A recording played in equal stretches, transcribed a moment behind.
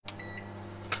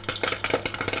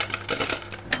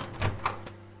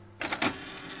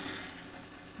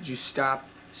Would you stop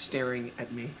staring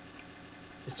at me?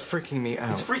 It's freaking me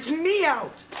out. It's freaking me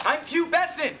out! I'm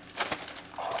pubescent!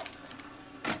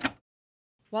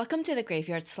 Welcome to the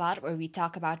Graveyard Slot, where we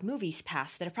talk about movies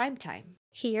past their prime time.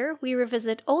 Here, we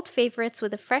revisit old favorites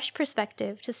with a fresh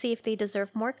perspective to see if they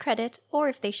deserve more credit or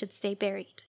if they should stay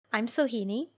buried. I'm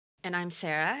Sohini. And I'm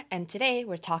Sarah, and today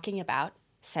we're talking about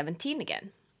 17 Again.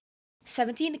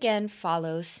 17 Again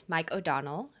follows Mike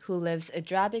O'Donnell, who lives a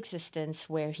drab existence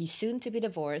where he's soon to be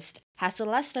divorced, has a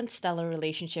less than stellar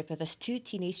relationship with his two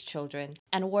teenage children,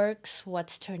 and works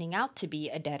what's turning out to be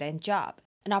a dead-end job.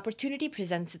 An opportunity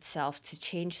presents itself to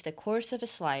change the course of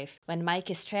his life when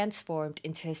Mike is transformed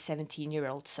into his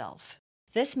 17-year-old self.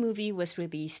 This movie was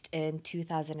released in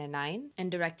 2009 and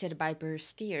directed by Bruce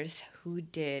Steers, who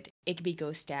did Igby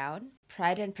Goes Down,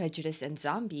 Pride and Prejudice and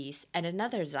Zombies, and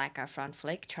another Zac Efron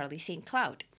flick, Charlie St.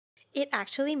 Cloud. It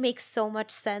actually makes so much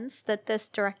sense that this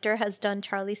director has done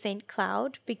Charlie St.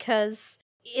 Cloud because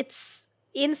it's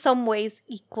in some ways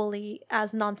equally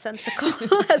as nonsensical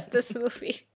as this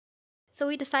movie. So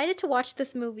we decided to watch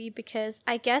this movie because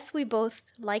I guess we both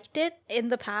liked it in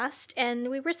the past, and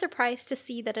we were surprised to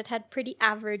see that it had pretty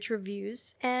average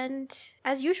reviews. And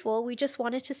as usual, we just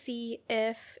wanted to see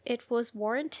if it was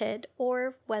warranted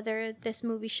or whether this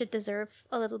movie should deserve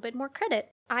a little bit more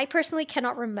credit. I personally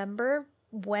cannot remember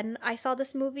when I saw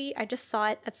this movie. I just saw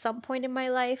it at some point in my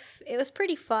life. It was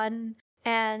pretty fun.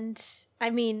 And I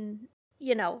mean,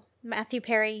 you know, Matthew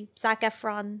Perry, Zac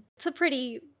Efron, it's a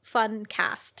pretty fun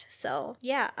cast. So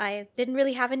yeah, I didn't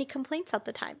really have any complaints at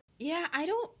the time. Yeah, I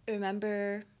don't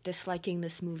remember disliking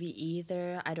this movie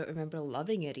either. I don't remember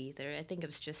loving it either. I think it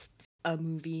was just a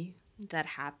movie that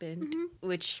happened,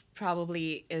 which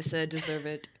probably is a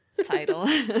deserved title.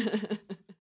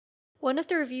 One of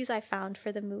the reviews I found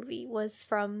for the movie was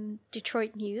from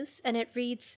Detroit News, and it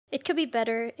reads, "It could be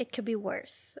better, it could be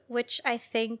worse," which I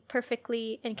think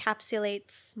perfectly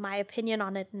encapsulates my opinion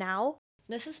on it now.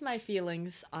 This is my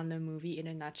feelings on the movie in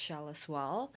a nutshell as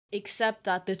well, except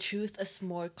that the truth is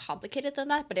more complicated than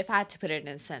that, but if I had to put it in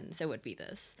a sentence, it would be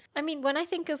this. I mean, when I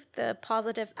think of the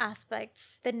positive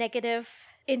aspects, the negative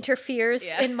interferes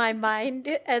in my mind,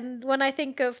 and when I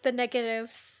think of the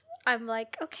negatives, I'm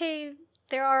like, okay,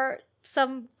 there are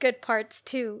some good parts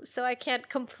too, so I can't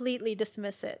completely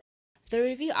dismiss it. The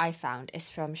review I found is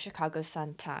from Chicago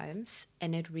Sun-Times,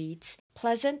 and it reads,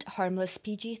 "Pleasant, harmless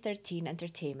PG-13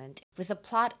 entertainment with a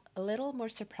plot a little more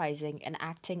surprising and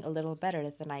acting a little better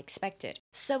than I expected."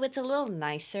 So it's a little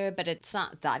nicer, but it's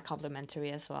not that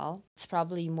complimentary as well. It's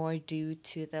probably more due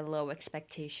to the low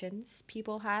expectations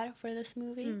people had for this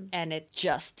movie, and it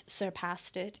just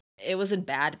surpassed it. It wasn't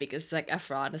bad because Zac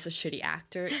Efron is a shitty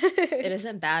actor. It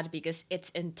isn't bad because it's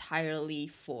entirely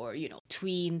for, you know,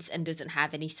 tweens and doesn't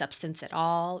have any substance at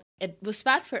all. It was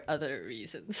bad for other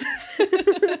reasons.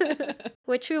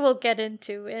 Which we will get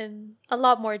into in a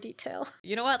lot more detail.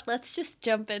 You know what? Let's just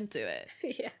jump into it.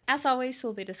 Yeah. As always,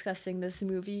 we'll be discussing this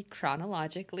movie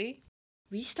chronologically.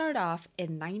 We start off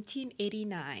in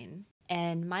 1989,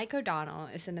 and Mike O'Donnell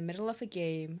is in the middle of a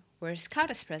game where his Scout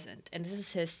is present, and this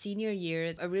is his senior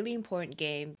year, a really important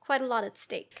game. Quite a lot at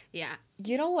stake. Yeah.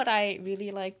 You know what I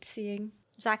really liked seeing?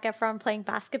 Zac Efron playing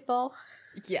basketball.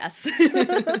 Yes.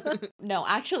 No,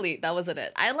 actually, that wasn't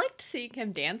it. I liked seeing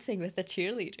him dancing with the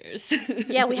cheerleaders.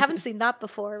 Yeah, we haven't seen that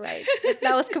before, right?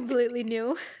 That was completely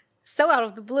new. So out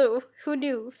of the blue. Who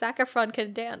knew Zac Efron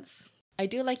can dance? I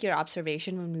do like your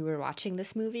observation when we were watching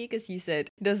this movie, because you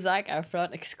said, does Zac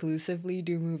Efron exclusively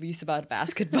do movies about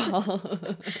basketball?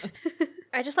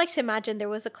 I just like to imagine there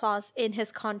was a clause in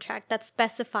his contract that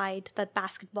specified that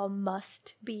basketball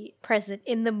must be present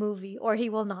in the movie or he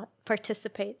will not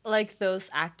participate. Like those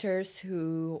actors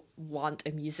who want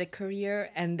a music career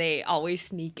and they always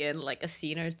sneak in like a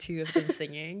scene or two of them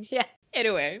singing. Yeah.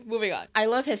 Anyway, moving on. I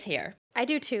love his hair. I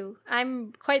do too.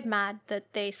 I'm quite mad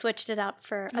that they switched it out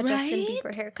for a Justin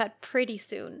Bieber haircut pretty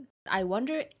soon. I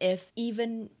wonder if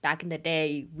even back in the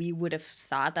day, we would have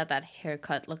thought that that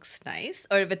haircut looks nice.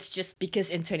 Or if it's just because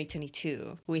in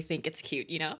 2022, we think it's cute,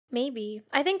 you know? Maybe.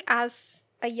 I think as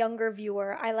a younger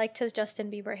viewer, I liked his Justin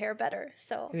Bieber hair better.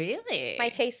 So really, my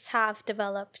tastes have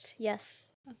developed,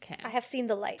 yes. Okay. I have seen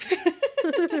the light.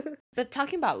 But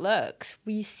talking about looks,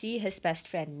 we see his best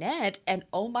friend Ned, and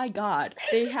oh my god,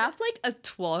 they have like a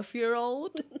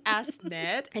 12-year-old as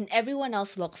Ned, and everyone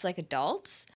else looks like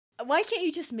adults. Why can't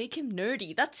you just make him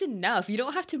nerdy? That's enough. You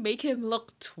don't have to make him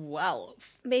look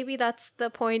 12. Maybe that's the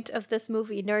point of this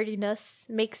movie. Nerdiness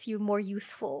makes you more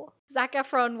youthful. Zac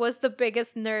Efron was the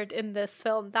biggest nerd in this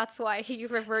film. That's why he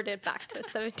reverted back to his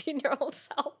 17-year-old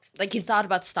self. Like, he thought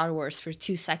about Star Wars for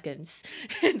 2 seconds,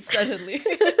 and suddenly...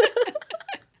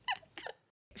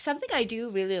 Something I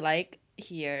do really like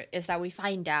here is that we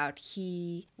find out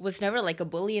he was never like a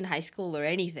bully in high school or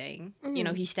anything. You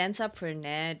know, he stands up for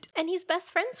Ned. And he's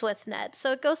best friends with Ned,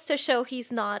 so it goes to show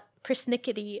he's not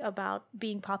persnickety about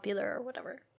being popular or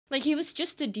whatever. Like, he was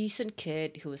just a decent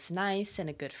kid who was nice and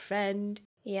a good friend.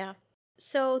 Yeah.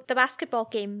 So the basketball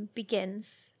game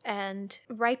begins, and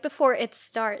right before it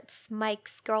starts,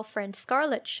 Mike's girlfriend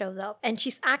Scarlett shows up, and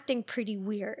she's acting pretty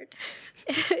weird.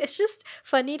 It's just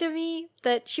funny to me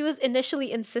that she was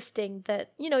initially insisting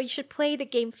that, you know, you should play the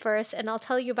game first and I'll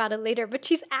tell you about it later, but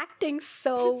she's acting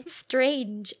so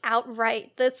strange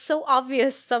outright. That's so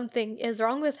obvious something is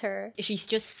wrong with her. She's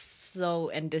just so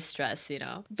in distress, you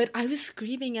know? But I was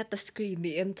screaming at the screen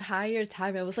the entire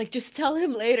time. I was like, just tell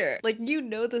him later. Like, you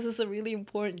know this is a really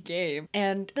important game.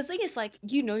 And the thing is, like,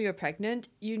 you know you're pregnant.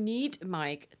 You need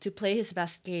Mike to play his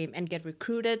best game and get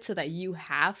recruited so that you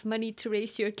have money to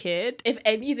raise your kid. If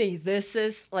anything, this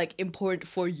is, like, important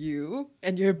for you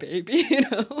and your baby, you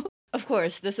know? Of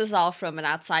course, this is all from an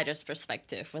outsider's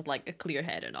perspective with, like, a clear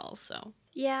head and all, so...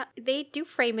 Yeah, they do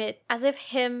frame it as if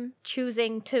him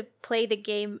choosing to play the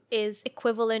game is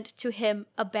equivalent to him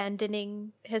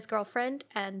abandoning his girlfriend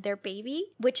and their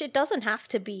baby, which it doesn't have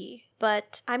to be.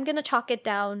 But I'm gonna chalk it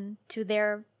down to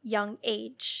their young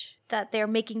age, that they're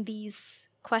making these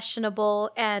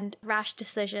questionable and rash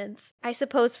decisions. I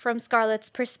suppose from Scarlett's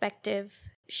perspective,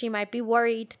 she might be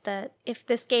worried that if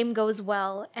this game goes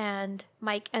well and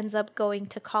Mike ends up going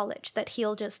to college, that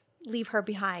he'll just leave her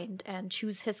behind and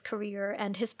choose his career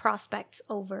and his prospects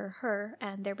over her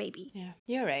and their baby. Yeah,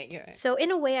 you're right. So in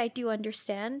a way, I do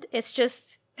understand. It's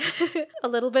just a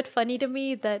little bit funny to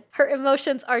me that her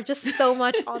emotions are just so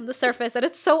much on the surface that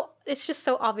it's just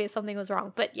so obvious something was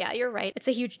wrong. But yeah, you're right. It's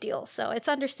a huge deal. So it's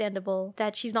understandable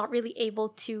that she's not really able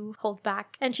to hold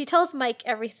back. And she tells Mike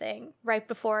everything right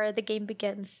before the game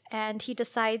begins. And he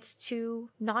decides to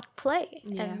not play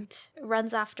and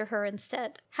runs after her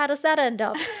instead. How does that end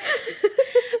up?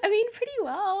 I mean, pretty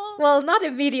well. Well, not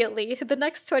immediately. The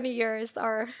next 20 years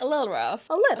are a little rough.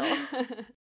 A little.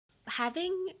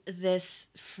 Having this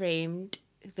framed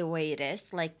the way it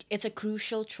is, like, it's a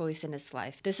crucial choice in his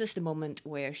life. This is the moment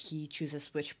where he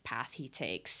chooses which path he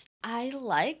takes. I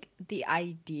like the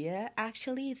idea,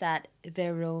 actually, that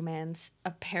their romance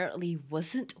apparently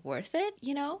wasn't worth it,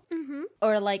 you know? Mm-hmm.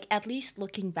 Or, like, at least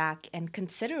looking back and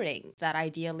considering that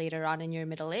idea later on in your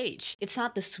middle age. It's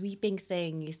not the sweeping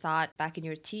thing you thought back in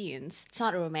your teens. It's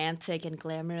not romantic and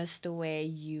glamorous the way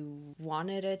you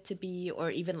wanted it to be,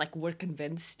 or even, like, were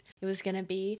convinced it was gonna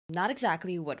be. Not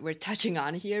exactly what we're touching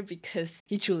on here, because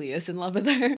he truly is in love with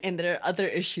her, and there are other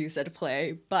issues at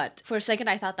play. But for a second,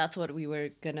 I thought that's what we were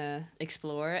gonna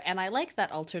explore, and I like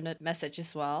that alternate message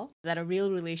as well, that a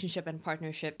real relationship and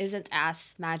partnership isn't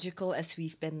as magical as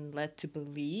we've been led to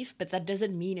believe, but that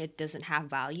doesn't mean it doesn't have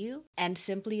value, and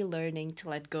simply learning to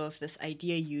let go of this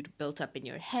idea you'd built up in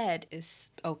your head is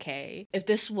okay. If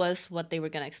this was what they were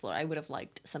gonna explore, I would have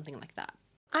liked something like that.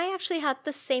 I actually had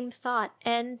the same thought,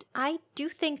 and I do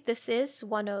think this is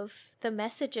one of the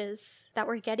messages that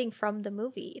we're getting from the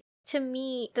movie. To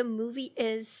me, the movie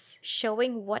is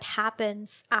showing what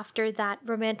happens after that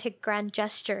romantic grand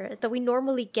gesture that we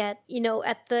normally get, you know,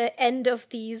 at the end of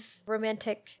these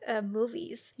romantic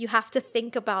movies. You have to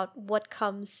think about what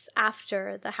comes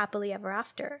after the happily ever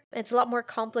after. It's a lot more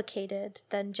complicated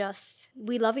than just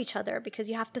we love each other, because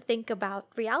you have to think about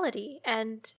reality.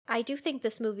 And I do think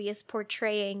this movie is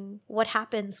portraying what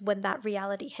happens when that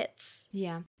reality hits.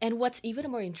 Yeah. And what's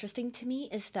even more interesting to me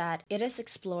is that it is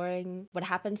exploring what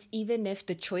happens even if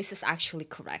the choice is actually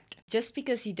correct. Just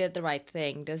because you did the right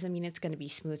thing doesn't mean it's going to be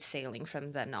smooth sailing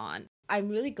from then on. I'm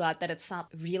really glad that it's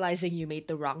not realizing you made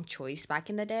the wrong choice back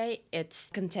in the day. It's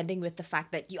contending with the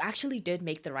fact that you actually did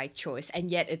make the right choice,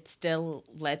 and yet it still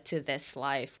led to this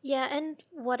life. Yeah, and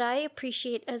what I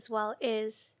appreciate as well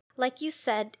is, like you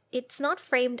said, it's not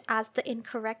framed as the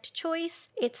incorrect choice.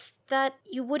 It's that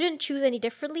you wouldn't choose any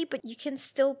differently, but you can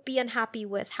still be unhappy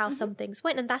with how some things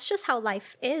went. And that's just how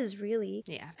life is, really.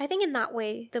 Yeah. I think in that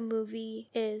way, the movie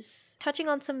is touching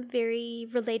on some very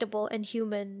relatable and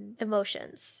human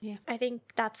emotions. Yeah. I think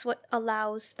that's what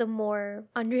allows the more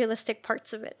unrealistic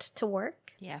parts of it to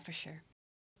work. Yeah, for sure.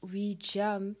 We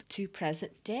jump to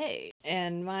present day,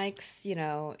 and Mike's, you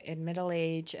know, in middle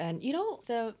age, and you know,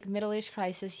 the middle age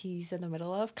crisis he's in the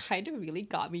middle of kind of really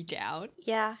got me down.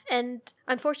 Yeah, and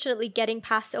unfortunately getting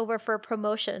passed over for a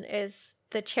promotion is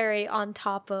the cherry on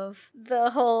top of the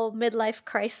whole midlife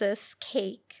crisis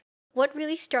cake. What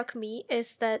really struck me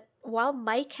is that while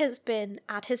Mike has been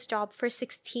at his job for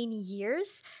 16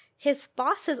 years, his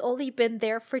boss has only been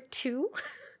there for 2.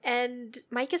 And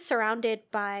Mike is surrounded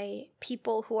by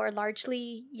people who are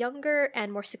largely younger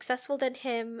and more successful than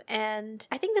him. And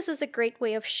I think this is a great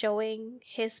way of showing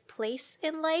his place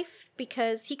in life,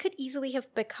 because he could easily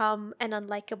have become an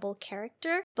unlikable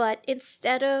character. But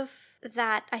instead of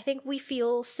that, I think we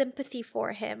feel sympathy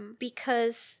for him,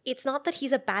 because it's not that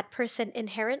he's a bad person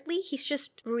inherently, he's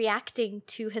just reacting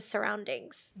to his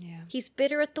surroundings. Yeah. He's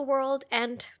bitter at the world,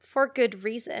 and for good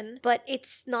reason, but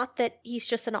it's not that he's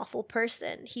just an awful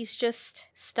person. He's just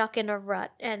stuck in a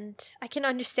rut, and I can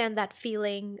understand that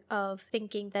feeling of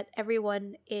thinking that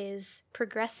everyone is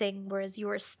progressing whereas you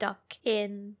are stuck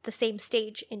in the same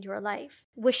stage in your life,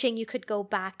 wishing you could go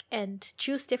back and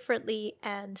choose differently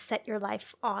and set your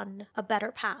life on a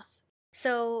better path.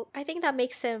 So I think that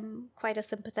makes him quite a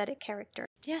sympathetic character.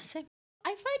 Yeah, same.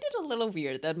 I find it a little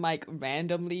weird that Mike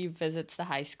randomly visits the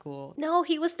high school. No,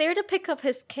 he was there to pick up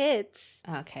his kids.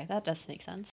 Okay, that does make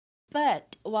sense.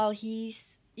 But while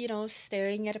he's,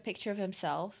 staring at a picture of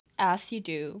himself, as you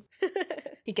do,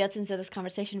 he gets into this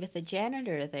conversation with the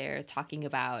janitor there, talking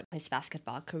about his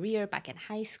basketball career back in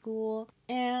high school.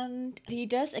 And he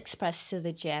does express to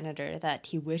the janitor that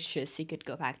he wishes he could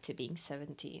go back to being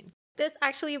 17. This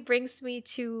actually brings me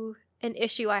to an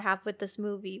issue I have with this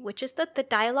movie, which is that the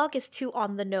dialogue is too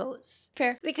on the nose.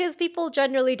 Fair. Because people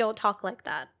generally don't talk like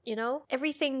that,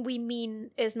 Everything we mean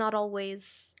is not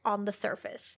always on the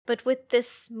surface. But with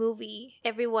this movie,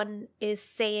 everyone is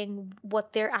saying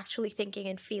what they're actually thinking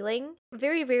and feeling.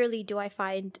 Very rarely do I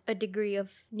find a degree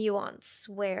of nuance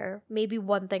where maybe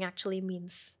one thing actually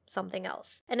means something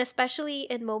else. And especially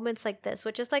in moments like this,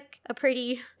 which is like a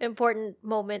pretty important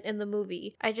moment in the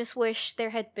movie, I just wish there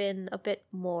had been a bit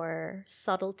more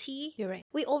subtlety. You're right.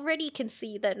 We already can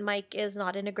see that Mike is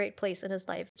not in a great place in his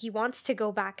life. He wants to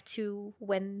go back to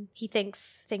when he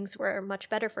thinks things were much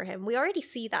better for him. We already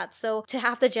see that. So to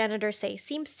have the janitor say,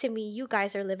 "Seems to me you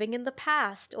guys are living in the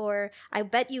past," or "I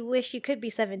bet you wish you could be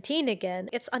 17 again,"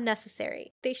 it's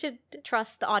unnecessary. They should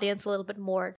trust the audience a little bit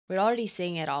more. We're already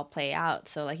seeing it all play out.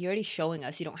 So, you're already showing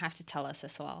us. You don't have to tell us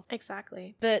as well.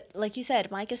 Exactly. But like you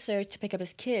said, Mike is there to pick up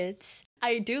his kids.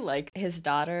 I do like his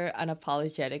daughter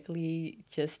unapologetically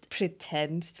just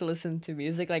pretends to listen to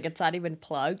music like it's not even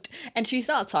plugged, and she's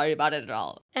not sorry about it at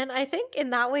all. And I think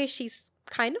in that way she's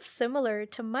kind of similar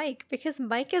to Mike, because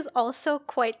Mike is also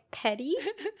quite petty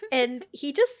and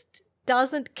he just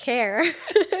doesn't care.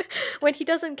 When he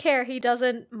doesn't care, he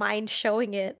doesn't mind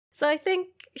showing it. So I think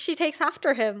she takes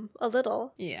after him a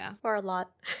little. Yeah. Or a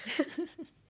lot.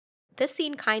 This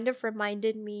scene kind of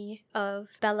reminded me of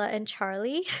Bella and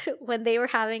Charlie when they were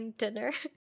having dinner.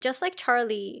 Just like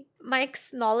Charlie,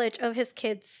 Mike's knowledge of his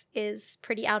kids is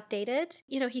pretty outdated.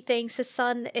 He thinks his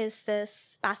son is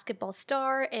this basketball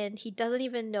star, and he doesn't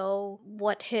even know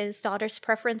what his daughter's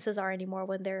preferences are anymore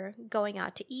when they're going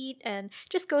out to eat, and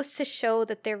just goes to show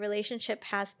that their relationship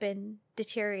has been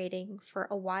deteriorating for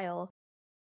a while.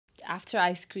 After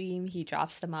ice cream, he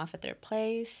drops them off at their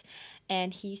place,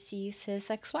 and he sees his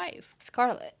ex-wife,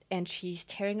 Scarlett, and she's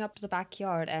tearing up the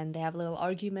backyard, and they have a little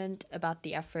argument about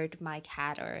the effort Mike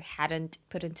had or hadn't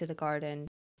put into the garden.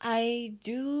 I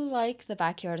do like the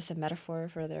backyard as a metaphor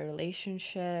for their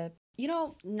relationship.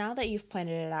 Now that you've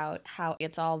pointed it out, how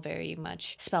it's all very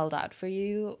much spelled out for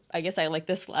you, I guess I like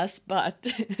this less, but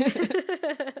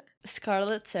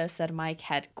Scarlett says that Mike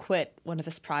had quit one of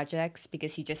his projects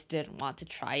because he just didn't want to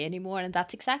try anymore, and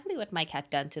that's exactly what Mike had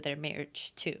done to their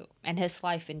marriage too, and his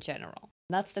life in general.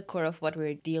 That's the core of what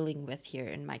we're dealing with here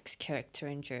in Mike's character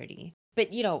and journey. But,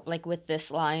 with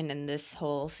this line and this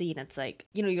whole scene, it's like,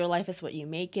 your life is what you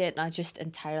make it, not just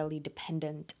entirely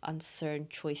dependent on certain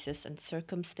choices and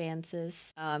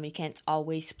circumstances. You can't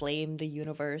always blame the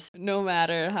universe, no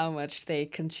matter how much they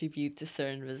contribute to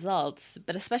certain results.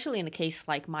 But especially in a case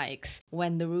like Mike's,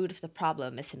 when the root of the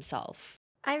problem is himself.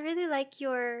 I really like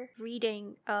your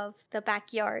reading of the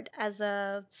backyard as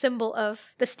a symbol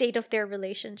of the state of their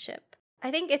relationship. I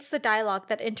think it's the dialogue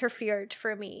that interfered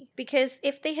for me, because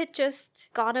if they had just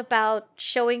gone about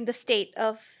showing the state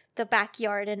of the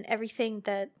backyard and everything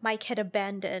that Mike had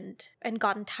abandoned and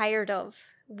gotten tired of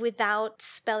without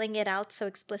spelling it out so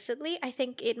explicitly, I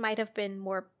think it might have been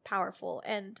more powerful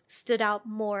and stood out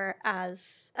more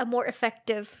as a more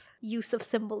effective use of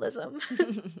symbolism.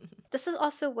 This is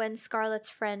also when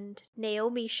Scarlett's friend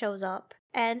Naomi shows up,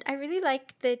 and I really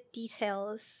like the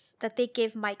details that they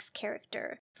give Mike's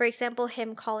character. For example,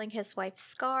 him calling his wife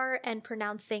Scar and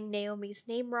pronouncing Naomi's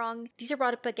name wrong. These are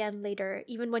brought up again later,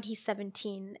 even when he's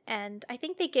 17, and I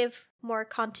think they give more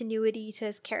continuity to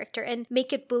his character and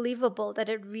make it believable that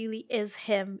it really is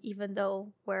him, even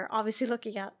though we're obviously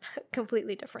looking at a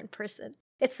completely different person.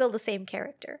 It's still the same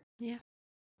character. Yeah.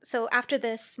 So after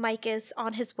this, Mike is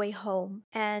on his way home,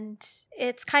 and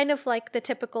it's kind of like the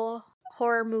typical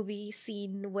horror movie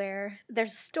scene where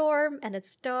there's a storm and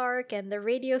it's dark and the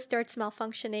radio starts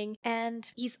malfunctioning, and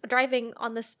he's driving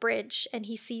on this bridge and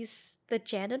he sees the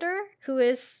janitor who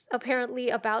is apparently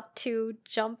about to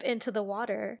jump into the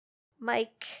water.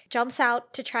 Mike jumps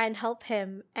out to try and help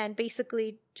him and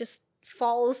basically just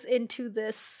falls into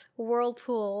this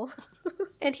whirlpool.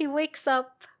 And he wakes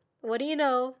up, what do you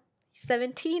know? He's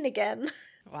 17 again.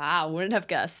 Wow, wouldn't have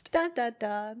guessed. Dun dun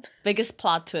dun. Biggest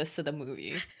plot twist of the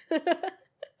movie.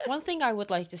 One thing I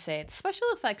would like to say, the special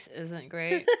effects isn't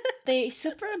great. They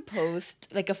superimposed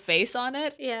like a face on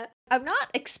it. Yeah. I'm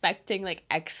not expecting like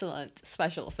excellent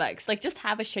special effects. Like just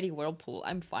have a shitty whirlpool.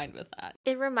 I'm fine with that.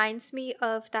 It reminds me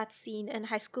of that scene in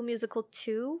High School Musical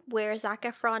 2 where Zac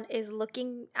Efron is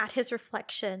looking at his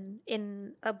reflection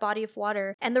in a body of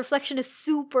water and the reflection is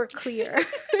super clear.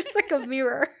 It's like a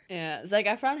mirror. Yeah, Zac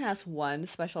Efron has one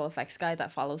special effects guy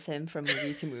that follows him from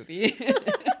movie to movie.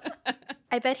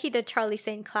 I bet he did Charlie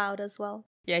St. Cloud as well.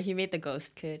 Yeah, he made the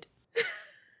ghost kid.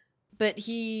 But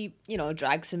he,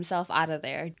 drags himself out of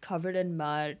there, covered in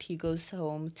mud. He goes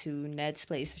home to Ned's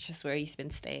place, which is where he's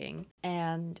been staying.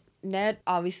 And Ned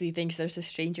obviously thinks there's a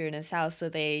stranger in his house, so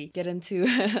they get into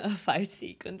a fight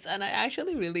sequence, and I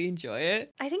actually really enjoy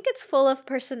it. I think it's full of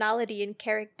personality and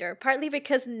character, partly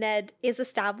because Ned is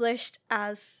established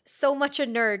as so much a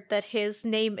nerd that his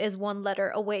name is one letter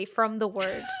away from the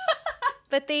word.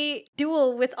 But they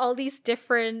duel with all these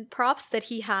different props that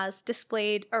he has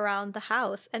displayed around the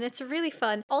house. And it's really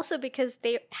fun. Also because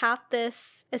they have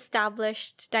this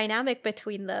established dynamic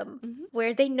between them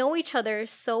where they know each other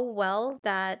so well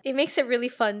that it makes it really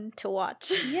fun to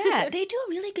watch. Yeah, they do a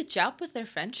really good job with their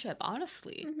friendship,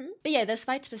 honestly. But yeah, this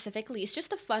fight specifically is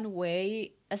just a fun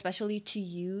way, especially to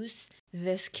use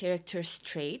this character's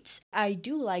traits. I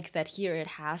do like that here it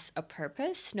has a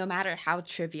purpose, no matter how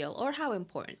trivial or how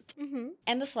important.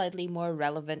 And the slightly more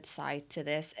relevant side to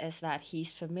this is that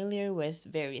he's familiar with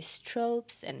various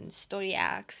tropes and story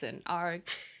acts and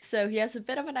arcs, so he has a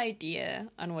bit of an idea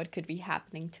on what could be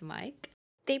happening to Mike.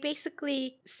 They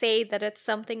basically say that it's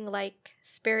something like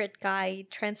spirit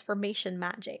guide transformation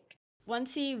magic.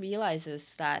 Once he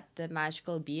realizes that the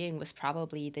magical being was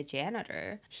probably the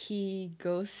janitor, he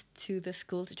goes to the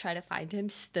school to try to find him,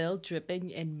 still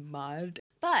dripping in mud.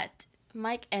 But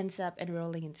Mike ends up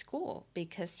enrolling in school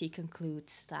because he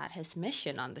concludes that his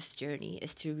mission on this journey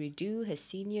is to redo his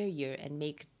senior year and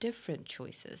make different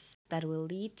choices that will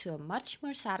lead to a much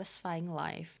more satisfying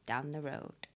life down the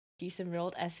road. He's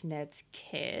enrolled as Ned's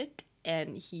kid,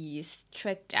 and he's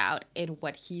tricked out in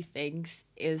what he thinks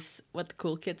is what the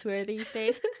cool kids wear these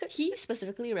days. He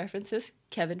specifically references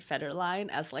Kevin Federline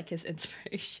as like his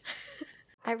inspiration.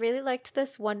 I really liked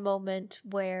this one moment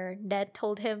where Ned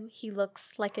told him he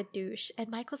looks like a douche, and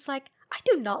Mike was like, I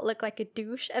do not look like a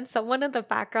douche, and someone in the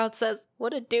background says,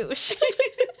 what a douche.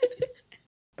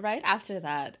 Right after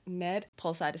that, Ned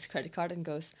pulls out his credit card and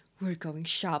goes, we're going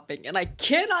shopping, and I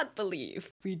cannot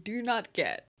believe we do not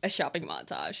get a shopping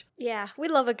montage. Yeah, we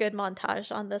love a good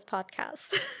montage on this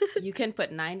podcast. You can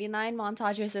put 99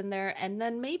 montages in there, and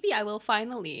then maybe I will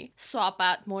finally swap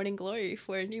out Morning Glory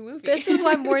for a new movie. This is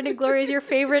why Morning Glory is your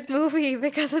favorite movie,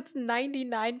 because it's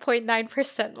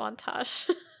 99.9% montage.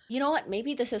 You know what?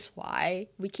 Maybe this is why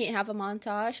we can't have a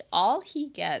montage. All he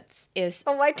gets is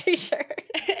a white t-shirt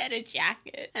and a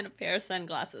jacket and a pair of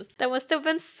sunglasses. That must have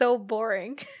been so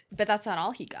boring. But that's not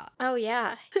all he got. Oh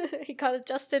yeah. He got a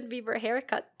Justin Bieber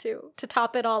haircut too, to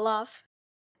top it all off.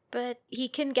 But he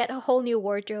can get a whole new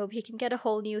wardrobe. He can get a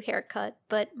whole new haircut.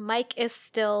 But Mike is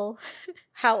still,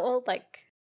 how old? Like,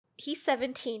 he's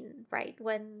 17, right,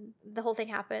 when the whole thing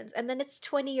happens. And then it's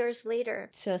 20 years later.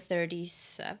 So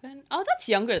 37? Oh, that's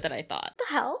younger than I thought.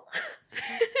 The hell?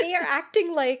 They are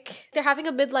acting like they're having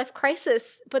a midlife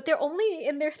crisis, but they're only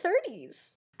in their 30s.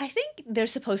 I think they're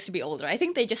supposed to be older. I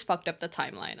think they just fucked up the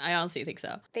timeline. I honestly think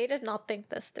so. They did not think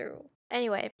this through.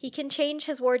 Anyway, he can change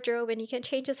his wardrobe and he can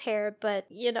change his hair, but,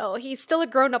 he's still a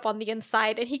grown-up on the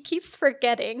inside, and he keeps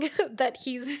forgetting that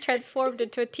he's transformed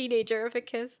into a teenager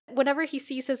because whenever he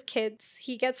sees his kids,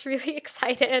 he gets really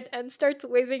excited and starts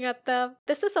waving at them.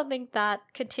 This is something that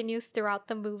continues throughout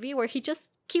the movie, where he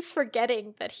just keeps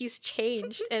forgetting that he's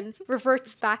changed and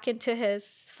reverts back into his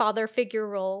father figure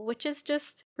role, which is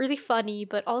just really funny,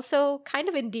 but also kind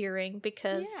of endearing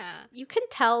because you can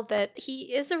tell that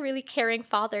he is a really caring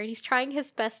father and he's trying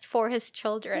his best for his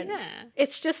children. Yeah.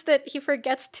 It's just that he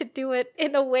forgets to do it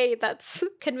in a way that's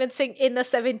convincing in a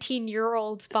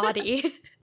 17-year-old's body.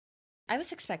 I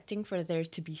was expecting for there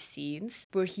to be scenes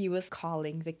where he was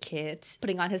calling the kids,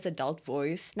 putting on his adult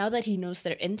voice, now that he knows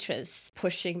their interests,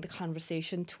 pushing the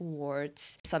conversation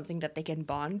towards something that they can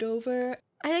bond over.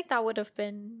 I think that would have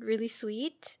been really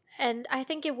sweet. And I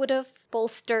think it would have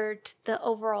bolstered the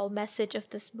overall message of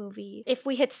this movie if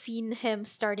we had seen him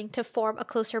starting to form a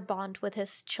closer bond with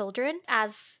his children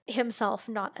as himself,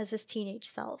 not as his teenage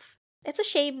self. It's a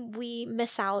shame we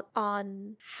miss out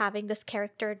on having this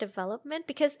character development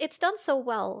because it's done so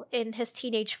well in his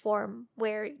teenage form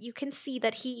where you can see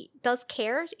that he does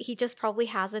care. He just probably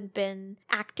hasn't been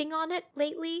acting on it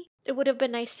lately. It would have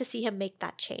been nice to see him make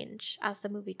that change as the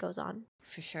movie goes on.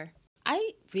 For sure.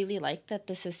 I really like that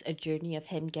this is a journey of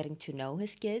him getting to know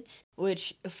his kids,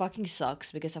 which fucking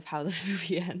sucks because of how this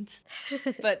movie ends.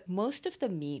 But most of the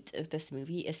meat of this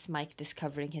movie is Mike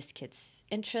discovering his kids'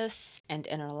 interests and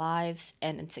inner lives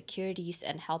and insecurities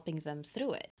and helping them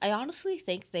through it. I honestly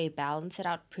think they balance it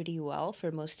out pretty well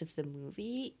for most of the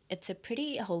movie. It's a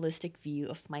pretty holistic view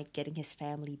of Mike getting his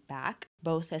family back,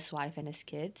 both his wife and his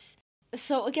kids.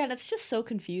 So again, it's just so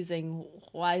confusing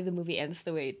why the movie ends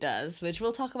the way it does, which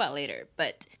we'll talk about later.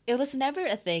 But it was never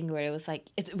a thing where it was like,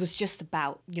 it was just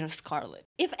about, Scarlett.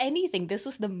 If anything, this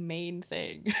was the main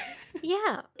thing.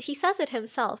 Yeah, he says it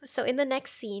himself. So in the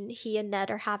next scene, he and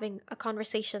Ned are having a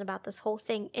conversation about this whole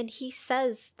thing. And he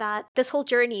says that this whole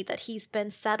journey that he's been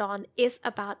set on is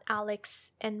about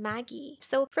Alex and Maggie.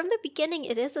 So from the beginning,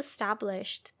 it is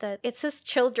established that it's his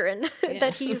children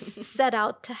that he's set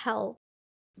out to help.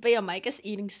 But yeah, Mike is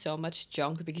eating so much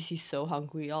junk because he's so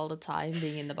hungry all the time,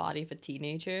 being in the body of a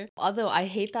teenager. Although I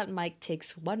hate that Mike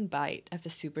takes one bite of a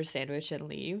super sandwich and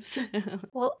leaves.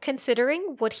 Well,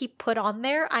 considering what he put on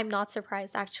there, I'm not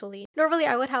surprised actually. Normally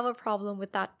I would have a problem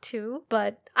with that too,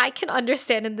 but I can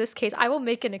understand in this case. I will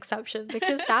make an exception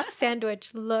because that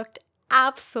sandwich looked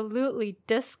absolutely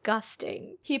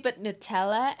disgusting. He put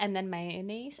Nutella and then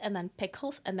mayonnaise and then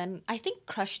pickles and then I think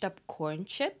crushed up corn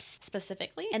chips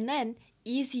specifically and then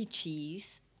easy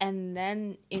cheese and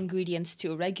then ingredients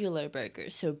to a regular burger.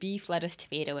 So beef, lettuce,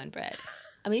 tomato, and bread.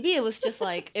 Maybe it was just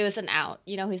like, it was an out.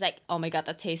 He's like, oh my god,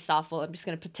 that tastes awful. I'm just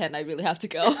gonna pretend I really have to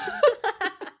go.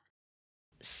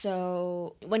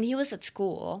 So when he was at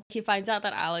school, he finds out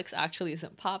that Alex actually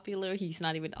isn't popular. He's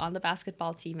not even on the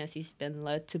basketball team as he's been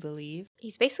led to believe.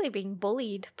 He's basically being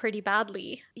bullied pretty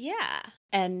badly. Yeah.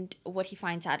 And what he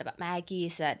finds out about Maggie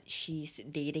is that she's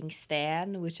dating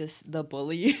Stan, which is the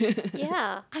bully.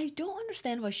 Yeah. I don't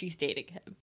understand why she's dating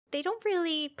him. They don't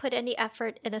really put any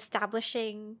effort in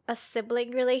establishing a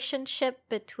sibling relationship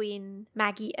between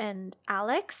Maggie and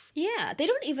Alex. Yeah, they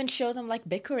don't even show them like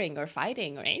bickering or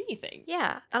fighting or anything.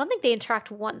 Yeah, I don't think they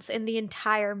interact once in the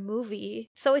entire movie.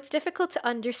 So it's difficult to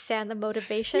understand the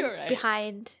motivation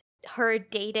behind her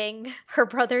dating her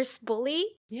brother's bully.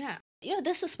 Yeah.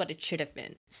 This is what it should have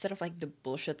been. Instead of like the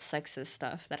bullshit sexist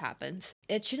stuff that happens.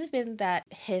 It should have been that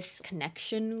his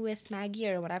connection with Maggie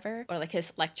or whatever, or like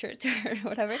his lecture to her or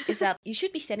whatever, is that you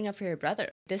should be standing up for your brother.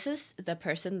 This is the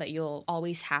person that you'll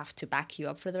always have to back you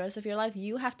up for the rest of your life.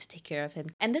 You have to take care of him.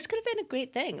 And this could have been a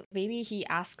great thing. Maybe he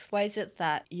asks, why is it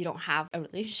that you don't have a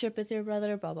relationship with your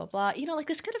brother, blah, blah, blah.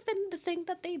 This could have been the thing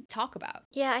that they talk about.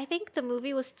 Yeah, I think the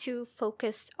movie was too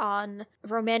focused on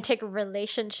romantic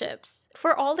relationships.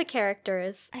 For all the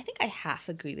characters. I think I half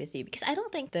agree with you because I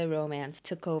don't think the romance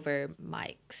took over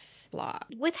Mike's plot.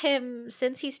 With him,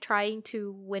 since he's trying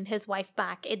to win his wife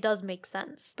back, it does make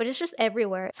sense. But it's just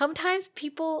everywhere. Sometimes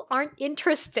people aren't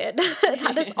interested.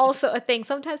 That is also a thing.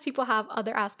 Sometimes people have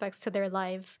other aspects to their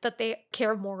lives that they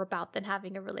care more about than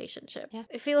having a relationship. Yeah.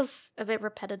 It feels a bit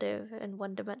repetitive and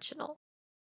one-dimensional.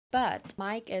 But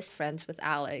Mike is friends with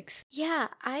Alex. Yeah,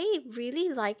 I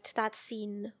really liked that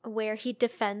scene where he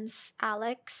defends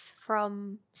Alex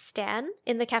from Stan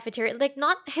in the cafeteria. Like,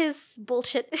 not his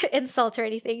bullshit insult or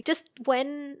anything. Just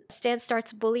when Stan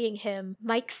starts bullying him,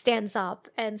 Mike stands up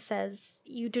and says,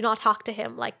 you do not talk to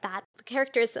him like that. The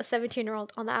character is a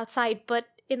 17-year-old on the outside, but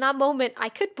in that moment, I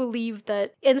could believe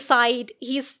that inside,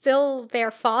 he's still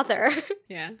their father.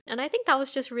 Yeah. And I think that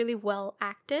was just really well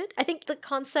acted. I think the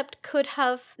concept could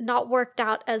have not worked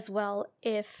out as well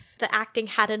if the acting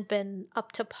hadn't been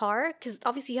up to par. Because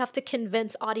obviously you have to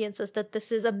convince audiences that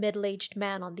this is a middle-aged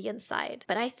man on the inside.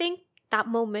 But I think that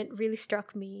moment really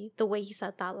struck me, the way he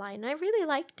said that line. I really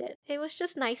liked it. It was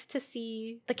just nice to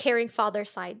see the caring father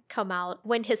side come out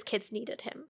when his kids needed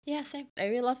him. Yeah, same. I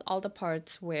really love all the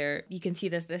parts where you can see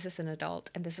that this is an adult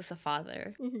and this is a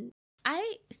father. Mm-hmm.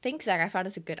 I think Zac Efron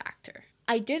is a good actor.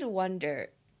 I did wonder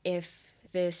if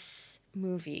this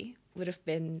movie would have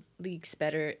been leagues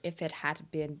better if it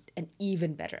had been an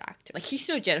even better actor. Like, he's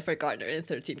no Jennifer Garner in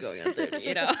 13 Going on 30,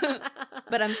 you know?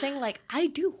 But I'm saying, like, I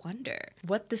do wonder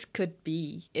what this could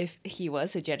be if he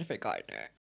was a Jennifer Garner.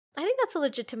 I think that's a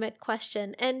legitimate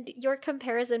question, and your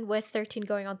comparison with 13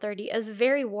 Going on 30 is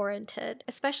very warranted,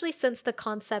 especially since the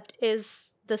concept is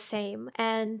the same.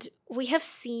 And we have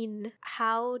seen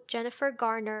how Jennifer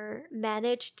Garner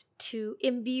managed to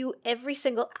imbue every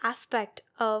single aspect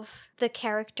of the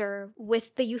character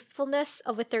with the youthfulness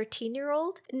of a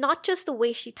 13-year-old. Not just the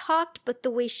way she talked, but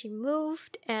the way she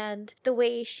moved and the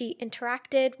way she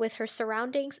interacted with her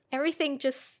surroundings. Everything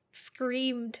just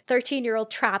screamed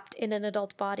 13-year-old trapped in an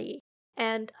adult body.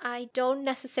 And I don't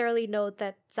necessarily know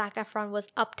that Zac Efron was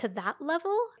up to that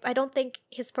level. I don't think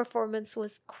his performance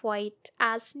was quite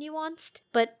as nuanced,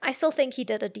 but I still think he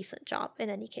did a decent job in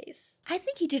any case. I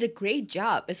think he did a great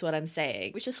job, is what I'm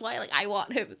saying, which is why, like, I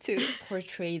want him to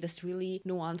portray this really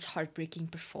nuanced, heartbreaking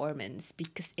performance,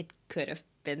 because it could have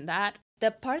been that. The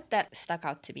part that stuck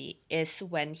out to me is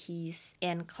when he's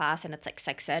in class and it's like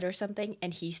sex ed or something,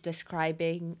 and he's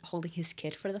describing holding his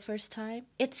kid for the first time.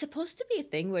 It's supposed to be a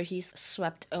thing where he's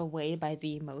swept away by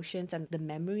the emotions and the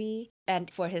memory.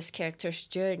 And for his character's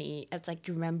journey, it's like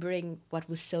remembering what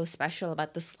was so special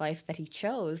about this life that he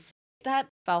chose. That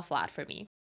fell flat for me.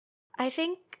 I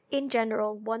think in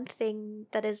general, one thing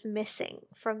that is missing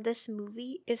from this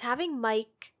movie is having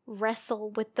Mike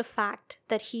wrestle with the fact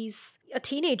that he's a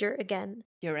teenager again.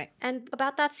 You're right. And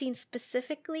about that scene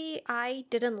specifically, I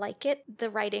didn't like it. The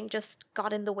writing just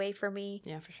got in the way for me.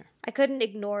 Yeah, for sure. I couldn't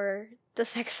ignore the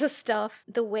sexist stuff,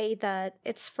 the way that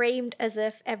it's framed as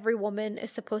if every woman is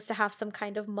supposed to have some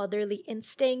kind of motherly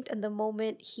instinct, and the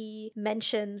moment he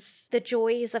mentions the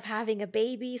joys of having a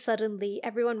baby, suddenly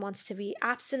everyone wants to be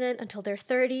abstinent until they're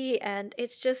 30, and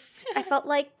it's just, I felt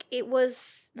like it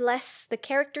was less the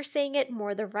character saying it,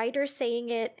 more the writer saying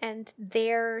it, and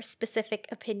their specific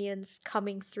opinions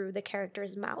coming through the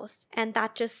character's mouth. And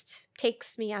that just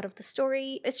takes me out of the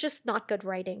story. It's just not good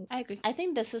writing. I agree. I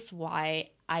think this is why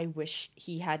I wish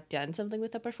he had done something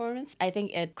with the performance. I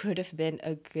think it could have been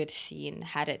a good scene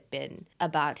had it been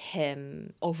about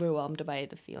him overwhelmed by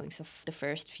the feelings of the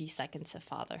first few seconds of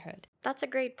fatherhood. That's a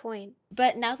great point.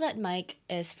 But now that Mike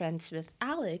is friends with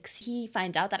Alex, he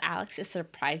finds out that Alex is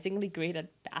surprisingly great at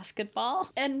basketball.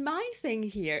 And my thing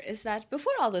here is that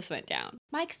before all this went down,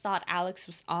 Mike thought Alex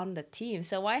was on the team,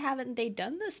 so why haven't they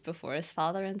done this before as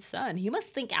father and son? He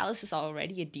must think Alex is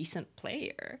already a decent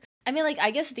player. I mean, like, I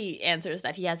guess the answer is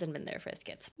that he hasn't been there for his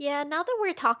kids. Yeah, now that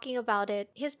we're talking about it,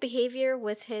 his behavior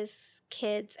with his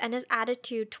kids and his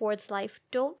attitude towards life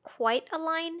don't quite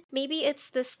align. Maybe it's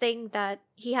this thing that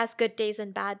he has good days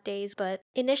and bad days, but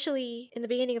initially, in the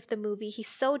beginning of the movie, he's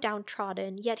so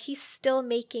downtrodden, yet he's still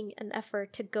making an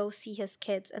effort to go see his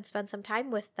kids and spend some time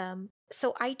with them.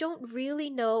 So I don't really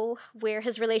know where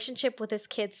his relationship with his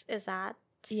kids is at.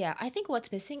 Yeah, I think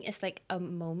what's missing is like a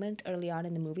moment early on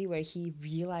in the movie where he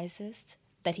realizes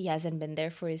that he hasn't been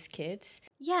there for his kids.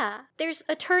 Yeah, there's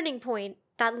a turning point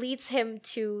that leads him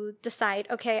to decide,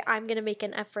 okay, I'm going to make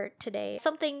an effort today.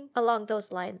 Something along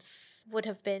those lines would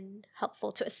have been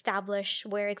helpful to establish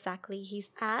where exactly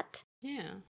he's at.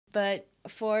 Yeah. But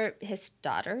for his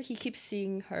daughter, he keeps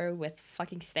seeing her with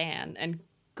fucking Stan, and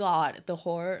God, the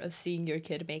horror of seeing your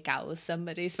kid make out with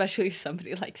somebody, especially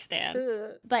somebody like Stan.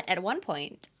 Ugh. But at one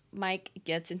point, Mike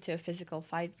gets into a physical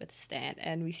fight with Stan,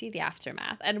 and we see the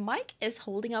aftermath. And Mike is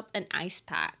holding up an ice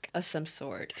pack of some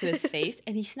sort to his face,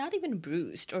 and he's not even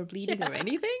bruised or bleeding or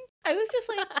anything. I was just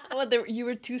like, you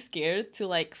were too scared to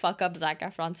like fuck up Zac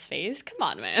Efron's face? Come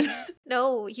on, man.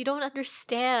 No, you don't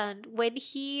understand. When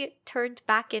he turned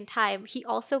back in time, he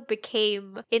also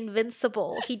became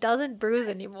invincible. He doesn't bruise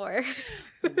anymore.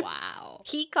 Wow.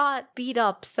 He got beat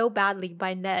up so badly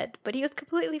by Ned, but he was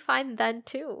completely fine then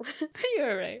too.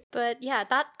 You're right. But yeah,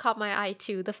 that caught my eye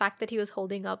too. The fact that he was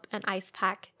holding up an ice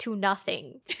pack to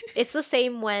nothing. It's the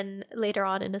same when later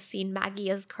on in a scene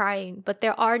Maggie is crying, but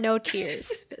there are no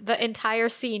tears. The entire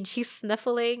scene, she's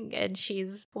sniffling and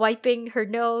she's wiping her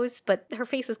nose, but her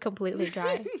face is completely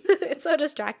dry. It's so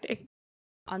distracting.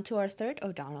 On to our third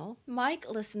O'Donnell. Mike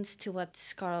listens to what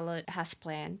Scarlett has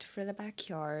planned for the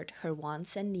backyard, her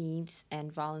wants and needs,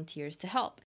 and volunteers to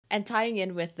help. And tying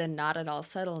in with the not at all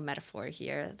subtle metaphor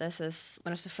here, this is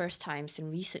one of the first times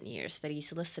in recent years that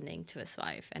he's listening to his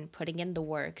wife and putting in the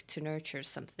work to nurture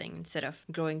something instead of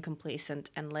growing complacent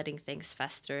and letting things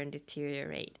fester and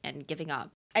deteriorate and giving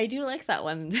up. I do like that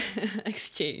one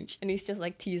exchange. And he's just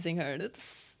like teasing her.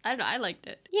 I don't know, I liked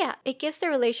it. Yeah, it gives the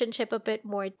relationship a bit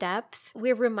more depth.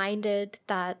 We're reminded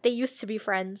that they used to be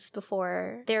friends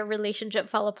before their relationship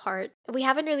fell apart. We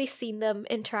haven't really seen them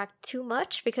interact too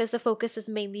much because the focus has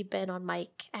mainly been on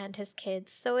Mike and his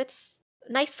kids. So it's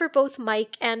nice for both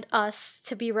Mike and us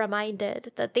to be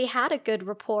reminded that they had a good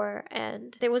rapport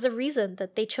and there was a reason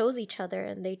that they chose each other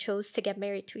and they chose to get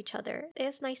married to each other.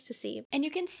 It's nice to see. And you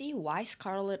can see why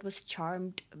Scarlett was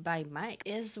charmed by Mike.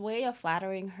 His way of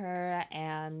flattering her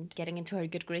and getting into her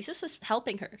good graces is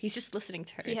helping her. He's just listening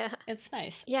to her. Yeah. It's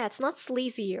nice. Yeah, it's not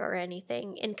sleazy or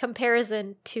anything in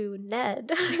comparison to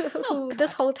Ned, who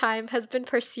this whole time has been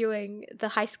pursuing the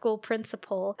high school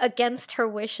principal against her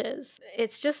wishes.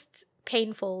 It's just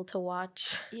painful to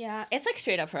watch. Yeah, it's like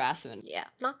straight up harassment. Yeah,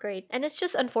 not great. And it's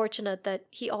just unfortunate that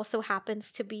he also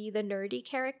happens to be the nerdy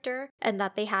character and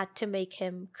that they had to make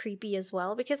him creepy as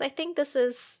well, because I think this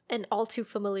is an all too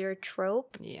familiar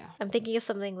trope. Yeah. I'm thinking of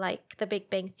something like The Big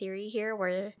Bang Theory here,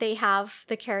 where they have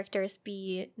the characters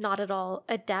be not at all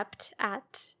adept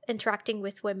at interacting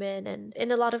with women, and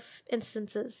in a lot of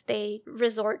instances they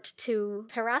resort to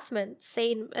harassment,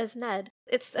 same as Ned.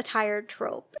 It's a tired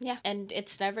trope. Yeah, and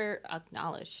it's never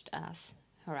acknowledged as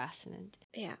harassment.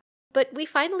 Yeah. But we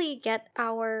finally get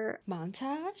our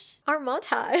Montage?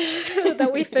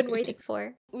 that we've been waiting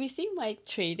for. We see Mike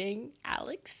trading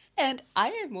Alex, and I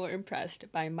am more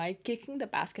impressed by Mike kicking the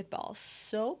basketball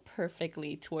so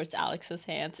perfectly towards Alex's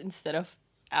hands instead of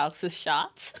Alex's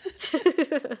shots.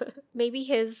 Maybe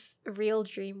his real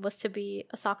dream was to be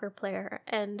a soccer player,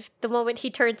 and the moment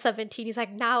he turned 17, he's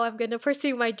like, now I'm gonna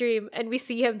pursue my dream, and we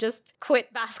see him just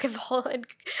quit basketball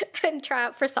and try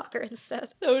out for soccer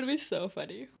instead. That would be so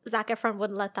funny. Zac Efron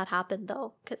wouldn't let that happen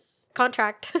though, because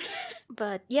contract.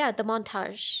 But yeah, the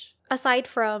montage. Aside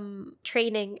from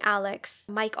training Alex,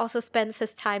 Mike also spends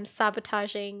his time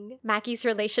sabotaging Maggie's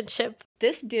relationship.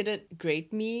 This didn't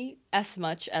grate me as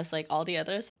much as like all the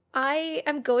others. I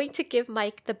am going to give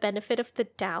Mike the benefit of the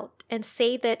doubt and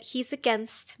say that he's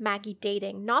against Maggie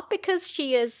dating, not because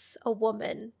she is a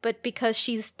woman, but because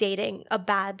she's dating a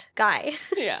bad guy.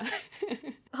 Yeah.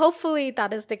 Hopefully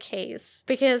that is the case,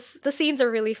 because the scenes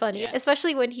are really funny, Yeah.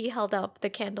 especially when he held up the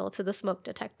candle to the smoke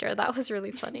detector. That was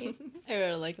really funny. I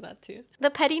really like that too. The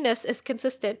pettiness is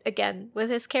consistent again with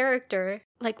his character.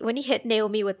 Like when he hit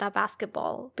Naomi with that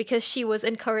basketball because she was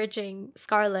encouraging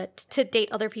Scarlett to date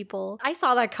other people. I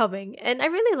saw that coming, and I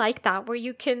really like that, where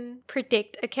you can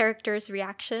predict a character's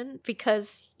reaction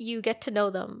because you get to know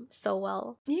them so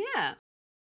well. Yeah.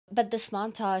 But this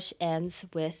montage ends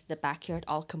with the backyard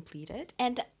all completed.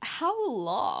 And how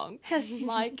long has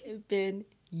Mike been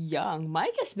young?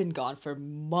 Mike has been gone for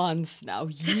months now,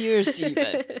 years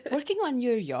even. Working on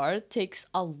your yard takes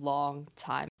a long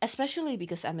time, especially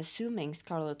because I'm assuming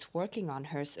Scarlett's working on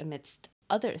hers amidst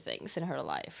other things in her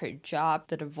life, her job,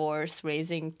 the divorce,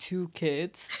 raising 2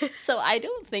 kids. So I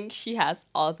don't think she has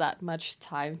all that much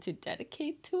time to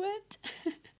dedicate to it.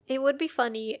 It would be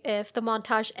funny if the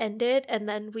montage ended and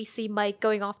then we see Mike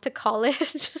going off to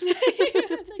college.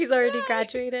 He's already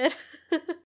graduated.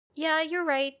 Yeah, you're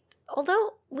right.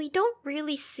 Although we don't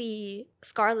really see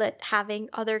Scarlett having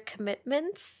other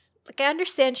commitments. Like, I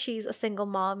understand she's a single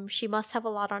mom. She must have a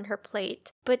lot on her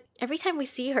plate. But every time we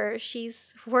see her,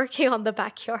 she's working on the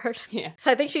backyard. Yeah.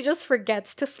 So I think she just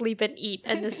forgets to sleep and eat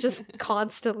and is just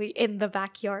constantly in the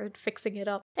backyard fixing it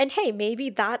up. And hey,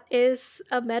 maybe that is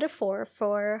a metaphor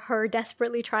for her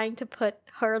desperately trying to put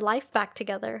her life back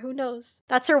together. Who knows?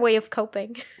 That's her way of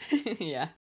coping. Yeah.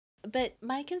 But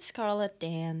Mike and Scarlett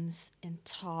dance and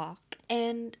talk.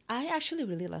 And I actually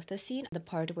really love this scene. The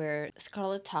part where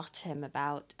Scarlett talked to him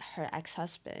about her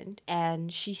ex-husband.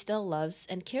 And she still loves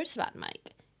and cares about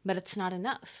Mike. But it's not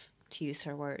enough, to use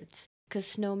her words.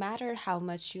 Because no matter how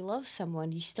much you love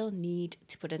someone, you still need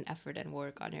to put an effort and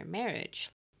work on your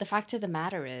marriage. The fact of the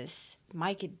matter is,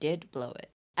 Mike did blow it.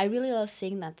 I really love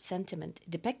seeing that sentiment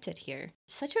depicted here.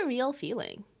 Such a real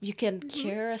feeling. You can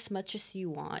care as much as you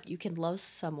want. You can love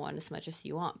someone as much as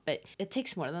you want. But it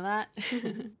takes more than that.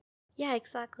 Yeah,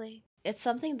 exactly. It's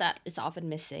something that is often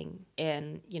missing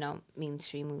in,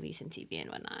 mainstream movies and TV and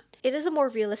whatnot. It is a more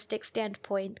realistic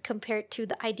standpoint compared to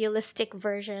the idealistic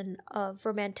version of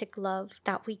romantic love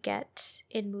that we get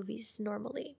in movies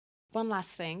normally. One last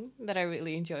thing that I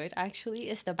really enjoyed, actually,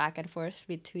 is the back and forth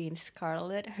between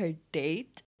Scarlett, her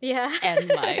date, Yeah. and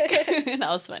Mike. That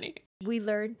was funny. We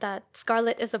learned that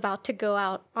Scarlett is about to go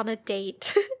out on a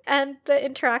date. And the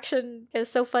interaction is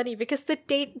so funny because the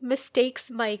date mistakes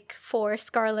Mike for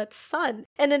Scarlett's son.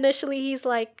 And initially he's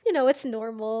like, it's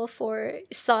normal for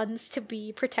sons to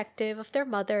be protective of their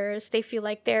mothers. They feel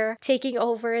like they're taking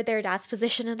over their dad's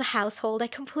position in the household. I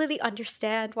completely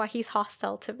understand why he's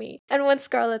hostile to me. And when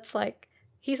Scarlett's like,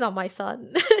 he's not my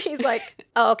son. He's like,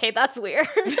 oh, okay, that's weird.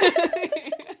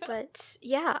 But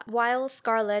yeah, while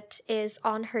Scarlett is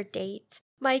on her date,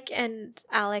 Mike and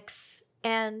Alex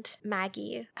and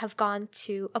Maggie have gone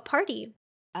to a party.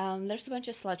 There's a bunch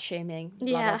of slut shaming, blah,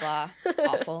 Yeah. blah, blah.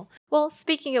 Awful. Well,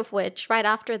 speaking of which, right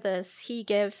after this, he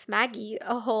gives Maggie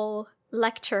a whole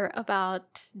lecture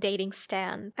about dating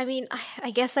Stan. I mean,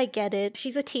 I guess I get it.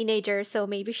 She's a teenager, so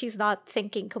maybe she's not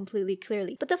thinking completely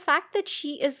clearly. But the fact that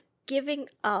she is giving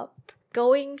up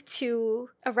going to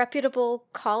a reputable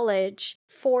college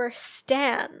for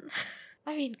Stan.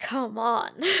 I mean, come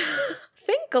on.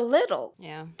 Think a little.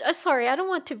 Yeah. Sorry, I don't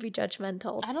want to be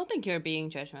judgmental. I don't think you're being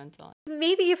judgmental.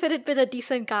 Maybe if it had been a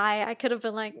decent guy, I could have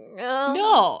been like,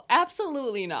 No,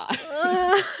 absolutely not.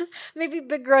 maybe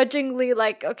begrudgingly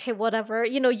like, okay, whatever.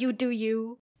 You do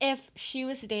you. If she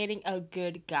was dating a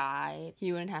good guy,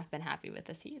 he wouldn't have been happy with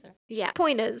this either. Yeah.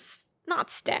 Point is, not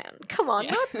Stan. Come on,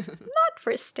 Yeah. not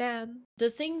for Stan. The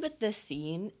thing with this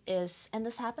scene is, and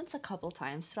this happens a couple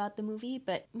times throughout the movie,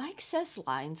 but Mike says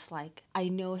lines like, I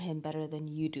know him better than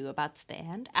you do about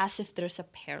Stan, as if there's a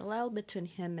parallel between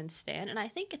him and Stan, and I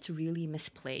think it's really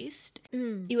misplaced.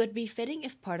 It would be fitting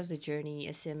if part of the journey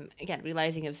is him, again,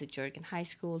 realizing he was a jerk in high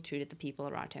school, treated the people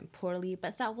around him poorly,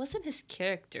 but that wasn't his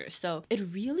character, so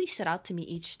it really stood out to me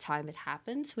each time it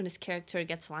happens when his character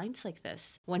gets lines like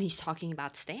this, when he's talking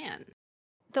about Stan.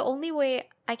 The only way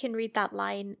I can read that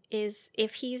line is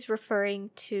if he's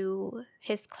referring to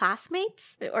his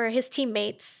classmates or his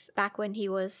teammates back when he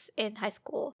was in high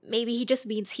school. Maybe he just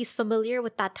means he's familiar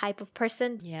with that type of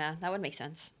person. Yeah, that would make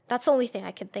sense. That's the only thing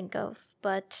I can think of.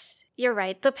 But you're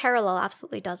right, the parallel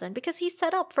absolutely doesn't, because he's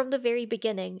set up from the very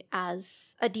beginning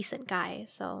as a decent guy.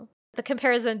 So the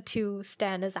comparison to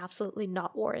Stan is absolutely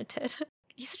not warranted.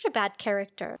 He's such a bad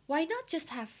character. Why not just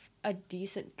have a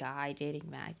decent guy dating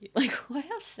Maggie? Like, why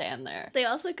have Stan there? They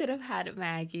also could have had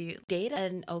Maggie date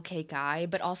an okay guy,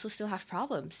 but also still have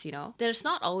problems, There's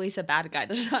not always a bad guy.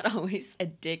 There's not always a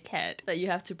dickhead that you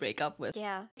have to break up with.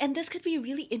 Yeah. And this could be a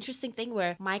really interesting thing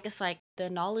where Mike is like, the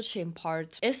knowledge shame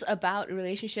part is about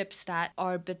relationships that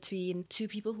are between two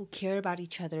people who care about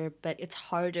each other, but it's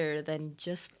harder than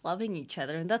just loving each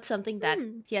other. And that's something that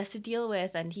he has to deal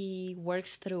with, and he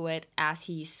works through it as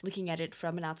he's looking at it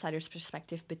from an outsider's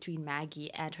perspective between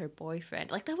Maggie and her boyfriend.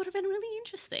 Like, that would have been really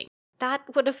interesting.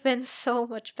 That would have been so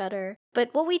much better.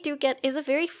 But what we do get is a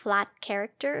very flat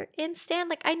character in Stan.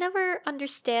 Like, I never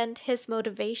understand his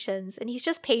motivations, and he's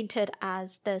just painted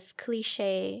as this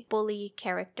cliche bully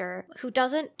character who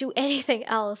doesn't do anything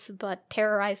else but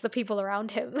terrorize the people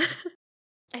around him.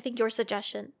 I think your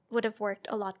suggestion would have worked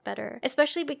a lot better,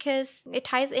 especially because it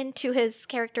ties into his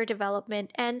character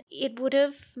development, and it would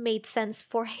have made sense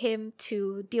for him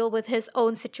to deal with his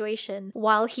own situation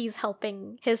while he's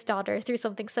helping his daughter through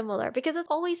something similar, because it's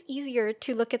always easier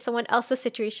to look at someone else's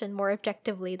situation more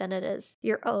objectively than it is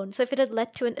your own. So if it had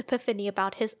led to an epiphany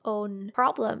about his own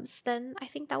problems, then I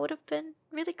think that would have been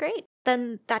really great.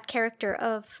 Then that character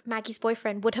of Maggie's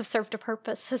boyfriend would have served a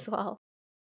purpose as well.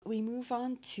 We move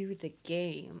on to the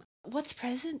game. What's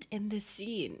present in this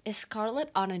scene is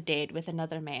Scarlett on a date with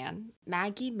another man,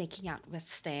 Maggie making out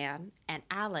with Stan, and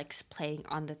Alex playing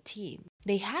on the team.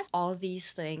 They had all these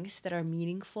things that are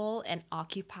meaningful and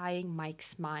occupying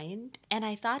Mike's mind, and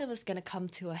I thought it was gonna come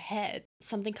to a head.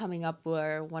 Something coming up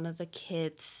where one of the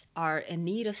kids are in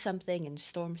need of something and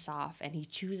storms off, and he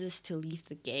chooses to leave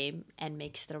the game and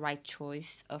makes the right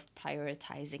choice of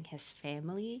prioritizing his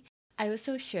family. I was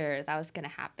so sure that was going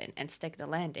to happen and stick the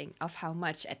landing of how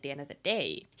much at the end of the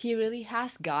day he really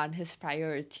has gotten his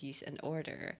priorities in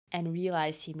order and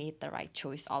realized he made the right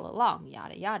choice all along,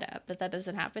 yada yada. But that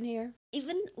doesn't happen here.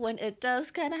 Even when it does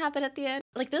kind of happen at the end,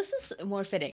 like, this is more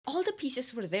fitting. All the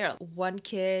pieces were there. One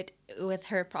kid with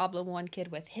her problem, one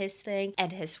kid with his thing,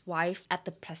 and his wife at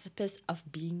the precipice of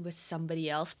being with somebody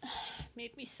else.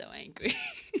 Made me so angry.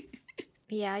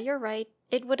 Yeah, you're right.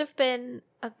 It would have been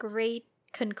a great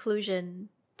conclusion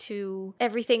to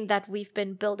everything that we've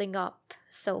been building up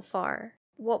so far.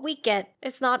 What we get,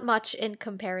 it's not much in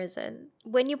comparison.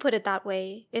 When you put it that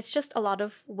way, it's just a lot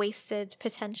of wasted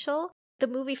potential. The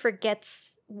movie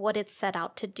forgets what it set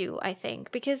out to do, I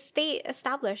think, because they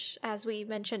establish, as we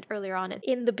mentioned earlier on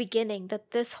in the beginning,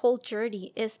 that this whole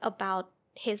journey is about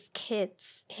his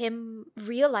kids, him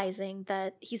realizing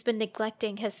that he's been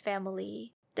neglecting his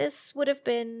family This would have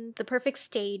been the perfect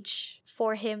stage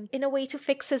for him in a way to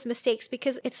fix his mistakes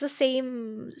because it's the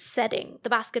same setting, the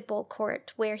basketball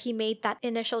court, where he made that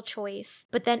initial choice,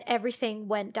 but then everything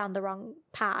went down the wrong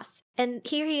path. And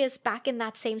here he is back in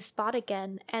that same spot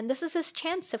again, and this is his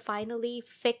chance to finally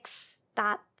fix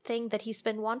that thing that he's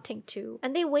been wanting to.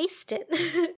 And they waste it.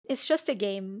 It's just a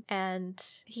game, and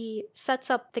he sets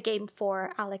up the game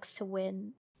for Alex to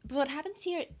win. But what happens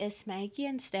here is Maggie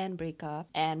and Stan break up,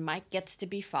 and Mike gets to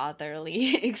be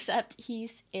fatherly, except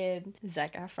he's in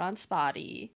Zac Efron's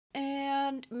body.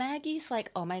 And Maggie's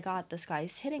like, oh my god, this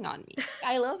guy's hitting on me.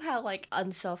 I love how, like,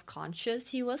 unself-conscious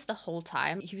he was the whole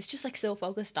time. He was just, like, so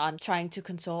focused on trying to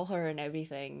console her and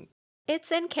everything.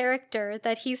 It's in character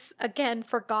that he's, again,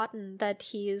 forgotten that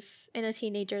he's in a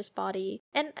teenager's body.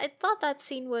 And I thought that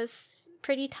scene was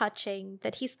pretty touching,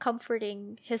 that he's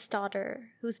comforting his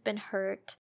daughter who's been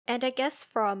hurt. And I guess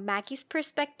from Maggie's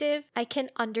perspective, I can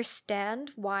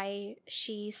understand why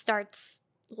she starts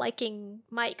liking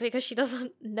Mike, because she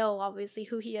doesn't know, obviously,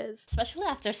 who he is. Especially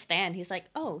after Stan, he's like,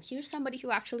 oh, here's somebody who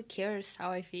actually cares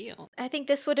how I feel. I think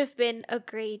this would have been a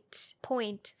great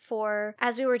point for,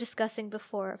 as we were discussing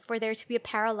before, for there to be a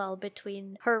parallel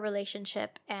between her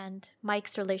relationship and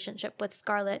Mike's relationship with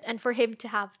Scarlett, and for him to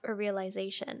have a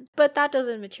realization. But that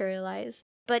doesn't materialize.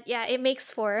 But yeah, it makes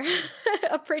for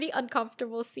a pretty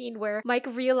uncomfortable scene where Mike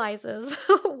realizes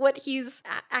what he's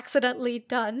accidentally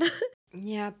done.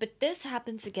 Yeah, but this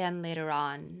happens again later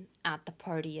on at the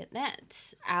party at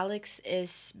Ned's. Alex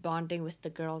is bonding with the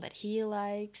girl that he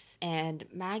likes, and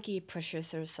Maggie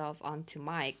pushes herself onto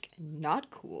Mike. Not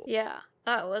cool. Yeah,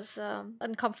 that was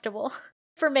uncomfortable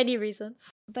for many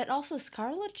reasons. But also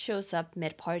Scarlett shows up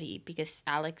mid-party because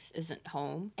Alex isn't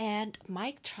home, and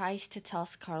Mike tries to tell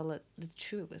Scarlett the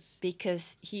truth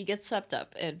because he gets swept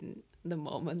up in the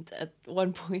moment at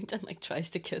one point and, like, tries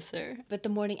to kiss her. But the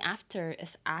morning after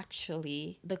is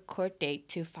actually the court date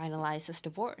to finalize his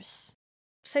divorce.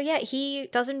 So yeah, he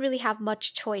doesn't really have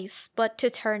much choice but to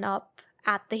turn up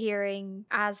at the hearing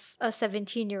as a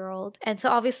 17-year-old. And so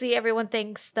obviously everyone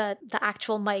thinks that the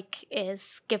actual Mike is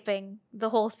skipping the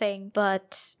whole thing,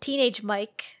 but teenage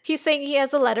Mike, he's saying he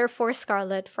has a letter for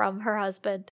Scarlett from her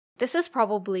husband. This is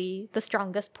probably the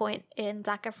strongest point in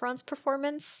Zac Efron's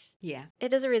performance. Yeah.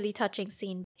 It is a really touching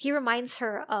scene. He reminds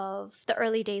her of the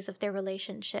early days of their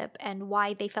relationship and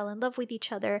why they fell in love with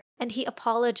each other. And he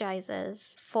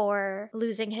apologizes for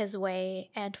losing his way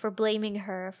and for blaming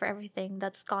her for everything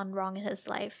that's gone wrong in his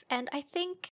life. And I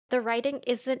think the writing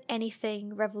isn't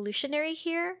anything revolutionary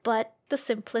here, but the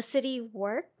simplicity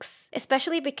works,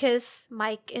 especially because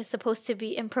Mike is supposed to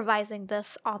be improvising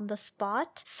this on the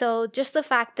spot. So just the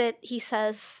fact that he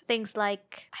says things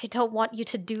like, I don't want you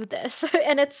to do this,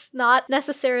 and it's not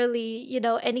necessarily,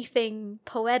 anything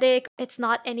poetic. It's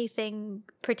not anything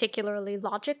particularly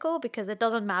logical because it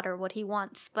doesn't matter what he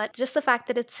wants. But just the fact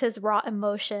that it's his raw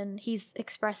emotion he's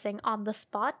expressing on the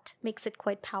spot makes it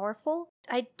quite powerful.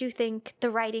 I do think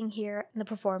the writing here and the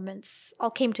performance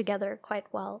all came together quite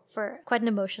well for quite an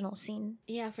emotional scene.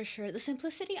 Yeah, for sure. The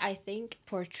simplicity, I think,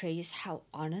 portrays how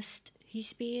honest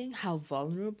he's being, how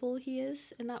vulnerable he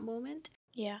is in that moment.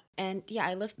 Yeah. And yeah,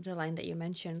 I love the line that you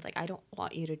mentioned, like, I don't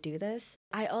want you to do this.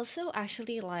 I also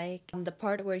actually like the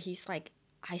part where he's like,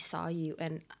 I saw you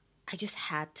and I just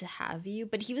had to have you.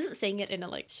 But he wasn't saying it in a,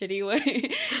 like, shitty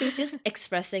way. He was just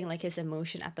expressing, like, his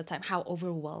emotion at the time, how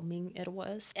overwhelming it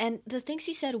was. And the things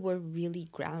he said were really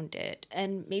grounded.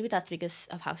 And maybe that's because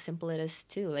of how simple it is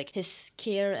too. Like, his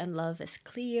care and love is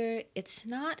clear. It's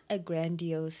not a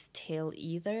grandiose tale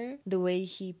either. The way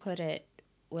he put it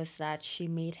was that she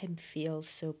made him feel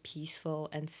so peaceful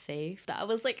and safe. That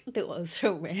was, like, the most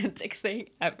romantic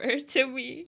thing ever to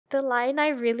me. The line I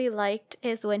really liked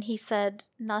is when he said,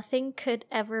 nothing could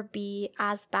ever be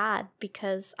as bad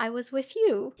because I was with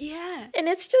you. Yeah. And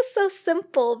it's just so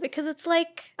simple because it's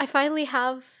like, I finally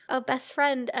have a best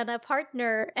friend and a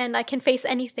partner and I can face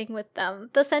anything with them.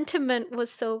 The sentiment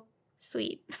was so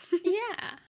sweet.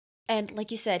 Yeah. And like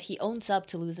you said, he owns up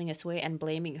to losing his way and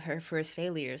blaming her for his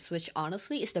failures, which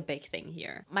honestly is the big thing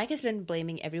here. Mike has been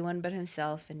blaming everyone but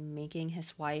himself and making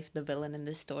his wife the villain in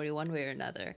this story one way or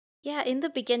another. Yeah, in the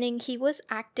beginning, he was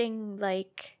acting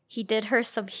like he did her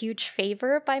some huge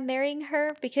favor by marrying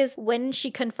her, because when she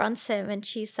confronts him and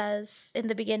she says in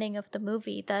the beginning of the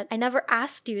movie that I never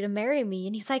asked you to marry me,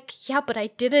 and he's like, yeah, but I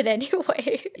did it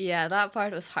anyway. Yeah, that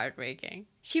part was heartbreaking.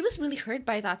 She was really hurt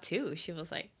by that too. She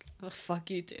was like, oh, fuck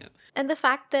you too. And the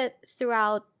fact that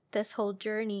throughout this whole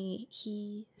journey,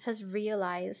 he has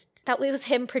realized that it was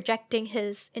him projecting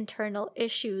his internal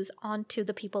issues onto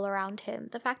the people around him.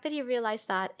 The fact that he realized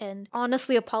that and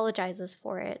honestly apologizes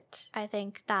for it, I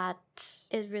think that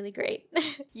is really great.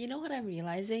 You know what I'm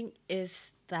realizing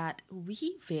is that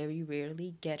we very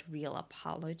rarely get real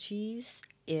apologies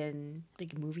in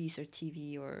like movies or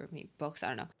TV or maybe books, I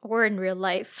don't know. Or in real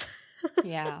life.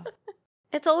 Yeah.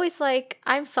 It's always like,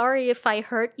 I'm sorry if I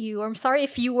hurt you, or I'm sorry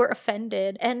if you were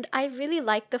offended. And I really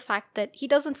like the fact that he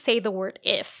doesn't say the word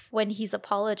if when he's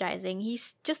apologizing. He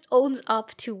just owns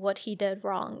up to what he did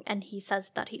wrong and he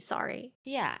says that he's sorry.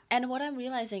 Yeah, and what I'm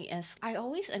realizing is I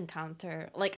always encounter,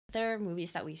 like, there are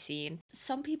movies that we've seen.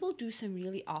 Some people do some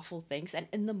really awful things, and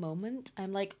in the moment,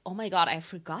 I'm like, oh my god, I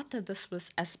forgot that this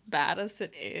was as bad as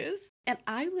it is. And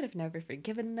I would have never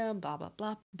forgiven them, blah, blah,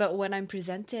 blah. But when I'm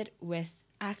presented with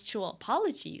actual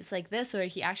apologies like this, where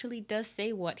he actually does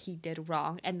say what he did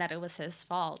wrong and that it was his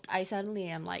fault, I suddenly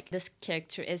am like, this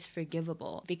character is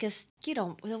forgivable. Because, you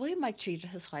know, the way Mike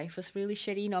treated his wife was really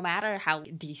shitty, no matter how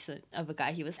decent of a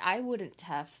guy he was. I wouldn't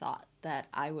have thought that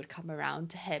I would come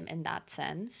around to him in that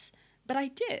sense, but I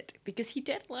did, because he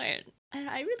did learn. And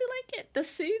I really like it. The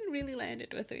scene really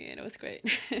landed with me and it was great.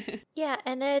 Yeah,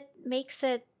 and it makes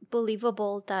it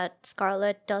believable that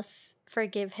Scarlett does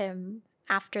forgive him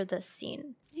after this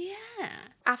scene. Yeah.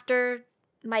 After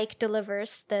Mike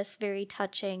delivers this very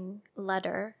touching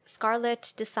letter,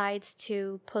 Scarlett decides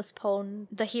to postpone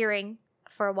the hearing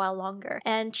for a while longer.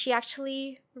 And she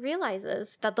actually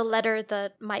realizes that the letter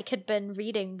that Mike had been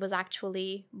reading was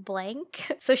actually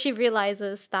blank. So she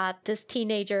realizes that this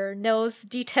teenager knows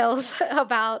details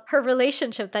about her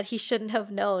relationship that he shouldn't have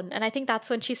known. And I think that's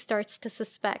when she starts to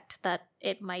suspect that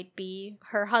it might be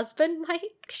her husband,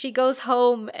 Mike. She goes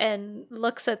home and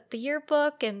looks at the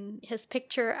yearbook and his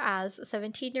picture as a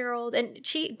 17-year-old. And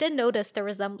she did notice the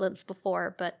resemblance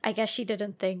before, but I guess she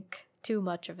didn't think too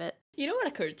much of it. You know what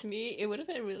occurred to me? It would have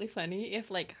been really funny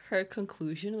if, like, her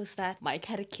conclusion was that Mike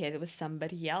had a kid with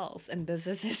somebody else and this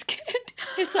is his kid.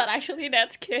 It's not actually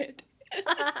Ned's kid. Can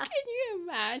you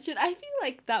imagine? I feel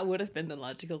like that would have been the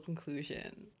logical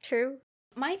conclusion. True.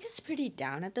 Mike is pretty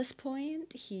down at this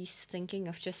point. He's thinking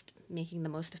of just making the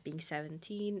most of being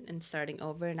 17 and starting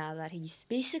over now that he's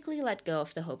basically let go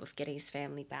of the hope of getting his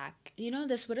family back. You know,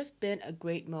 this would have been a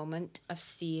great moment of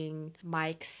seeing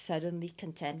Mike suddenly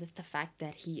content with the fact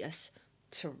that he is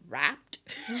trapped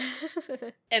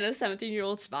in a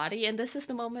 17-year-old's body, and this is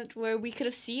the moment where we could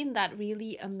have seen that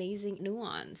really amazing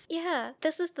nuance. Yeah,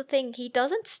 this is the thing. He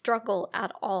doesn't struggle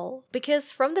at all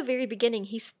because from the very beginning,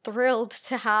 he's thrilled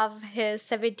to have his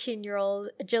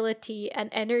 17-year-old agility and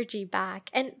energy back.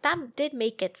 And that did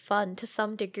make it fun to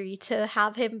some degree to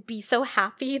have him be so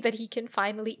happy that he can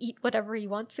finally eat whatever he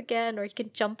wants again, or he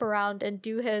can jump around and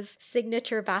do his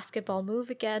signature basketball move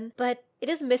again. But it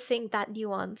is missing that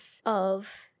nuance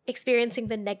of experiencing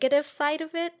the negative side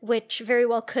of it, which very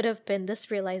well could have been this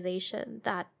realization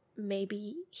that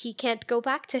maybe he can't go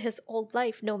back to his old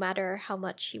life no matter how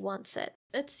much he wants it.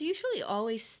 It's usually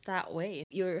always that way.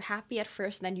 You're happy at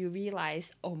first and then you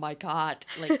realize, oh my god,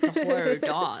 like the horror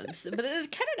dawns. But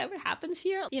it kind of never happens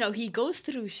here. You know, he goes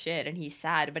through shit and he's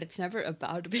sad, but it's never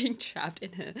about being trapped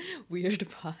in a weird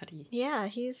body. Yeah,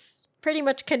 he's pretty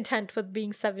much content with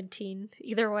being 17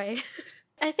 either way.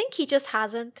 I think he just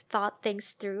hasn't thought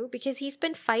things through because he's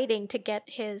been fighting to get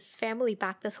his family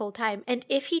back this whole time. And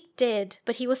if he did,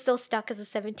 but he was still stuck as a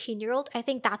 17-year-old, I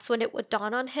think that's when it would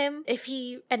dawn on him if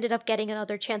he ended up getting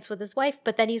another chance with his wife.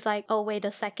 But then he's like, oh, wait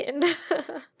a second.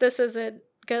 This isn't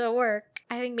gonna work.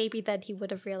 I think maybe then he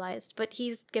would have realized, but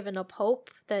he's given up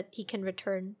hope that he can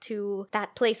return to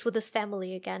that place with his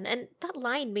family again. And that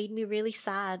line made me really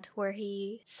sad, where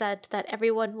he said that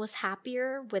everyone was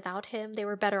happier without him. They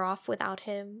were better off without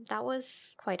him. That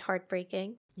was quite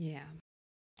heartbreaking. Yeah.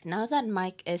 Now that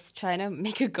Mike is trying to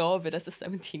make a go of it as a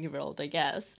 17-year-old, I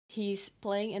guess, he's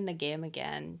playing in the game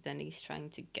again, then he's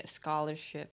trying to get a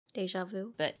scholarship. Deja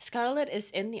vu. But Scarlett is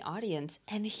in the audience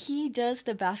and he does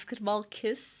the basketball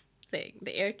kiss thing,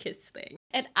 the air kiss thing.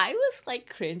 And I was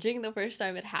like cringing the first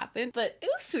time it happened, but it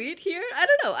was sweet here. I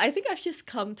don't know. I think I've just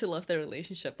come to love their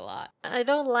relationship a lot. I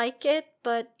don't like it,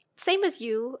 but same as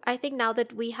you, I think now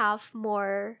that we have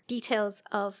more details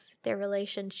of their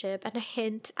relationship and a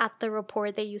hint at the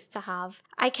rapport they used to have,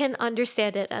 I can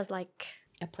understand it as like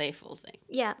a playful thing.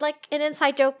 Yeah, like an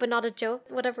inside joke, but not a joke,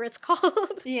 whatever it's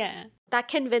called. Yeah. That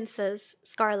convinces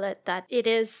Scarlett that it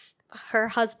is her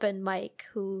husband, Mike,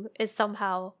 who is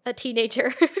somehow a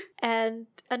teenager. And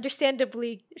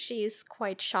understandably, she's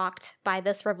quite shocked by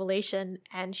this revelation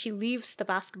and she leaves the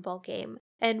basketball game.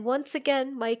 And once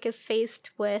again, Mike is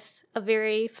faced with a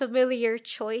very familiar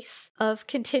choice of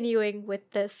continuing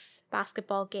with this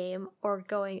basketball game or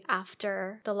going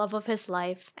after the love of his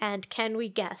life. And can we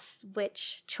guess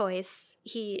which choice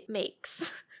he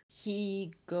makes?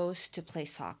 He goes to play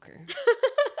soccer.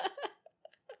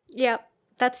 Yep,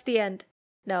 that's the end.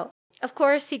 No. Of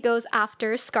course, he goes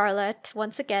after Scarlett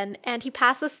once again, and he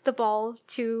passes the ball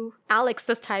to Alex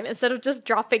this time instead of just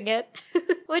dropping it.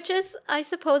 Which is, I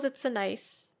suppose it's a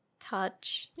nice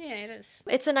touch. Yeah, it is.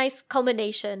 It's a nice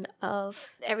culmination of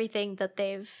everything that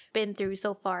they've been through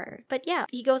so far. But yeah,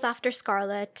 he goes after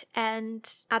Scarlett, and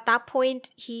at that point,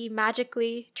 he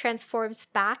magically transforms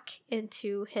back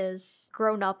into his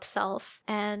grown-up self,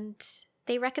 and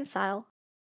they reconcile.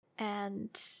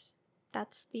 And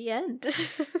that's the end.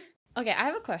 Okay, I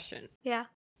have a question. Yeah.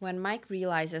 When Mike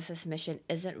realizes his mission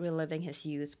isn't reliving his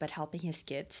youth but helping his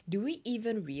kids, do we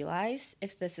even realize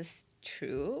if this is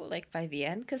true, like, by the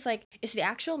end? Because, like, is the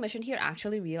actual mission here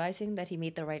actually realizing that he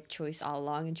made the right choice all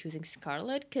along in choosing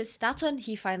Scarlet? Because that's when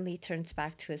he finally turns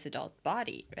back to his adult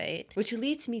body, right? Which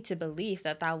leads me to believe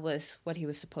that that was what he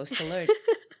was supposed to learn.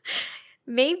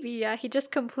 Maybe, yeah, he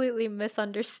just completely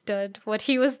misunderstood what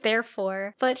he was there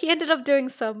for. But he ended up doing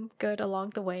some good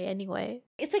along the way anyway.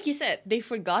 It's like you said, they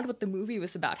forgot what the movie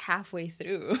was about halfway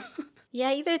through.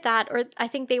 Yeah, either that or I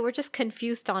think they were just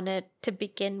confused on it to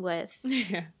begin with.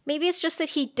 Yeah. Maybe it's just that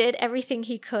he did everything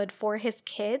he could for his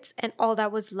kids and all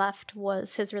that was left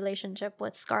was his relationship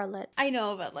with Scarlett. I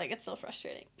know, but, like, it's so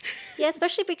frustrating. Yeah,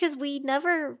 especially because we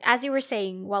never, as you were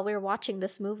saying while we were watching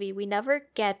this movie, we never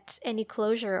get any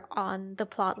closure on the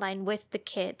plotline with the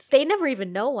kids. They never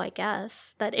even know, I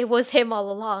guess, that it was him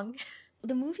all along.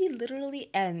 The movie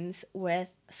literally ends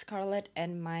with Scarlett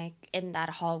and Mike in that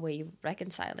hallway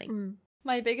reconciling.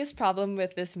 My biggest problem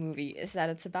with this movie is that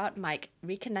it's about Mike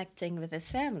reconnecting with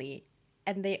his family,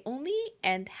 and they only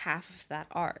end half of that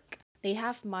arc. They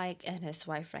have Mike and his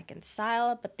wife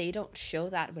reconcile, but they don't show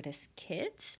that with his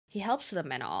kids. He helps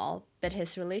them and all, but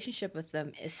his relationship with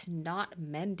them is not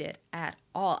mended at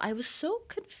all. I was so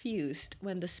confused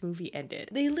when this movie ended.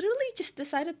 They literally just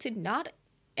decided to not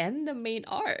end the main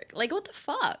arc. Like, what the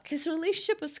fuck? His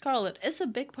relationship with Scarlett is a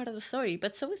big part of the story,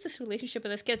 but so is this relationship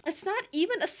with his kids. It's not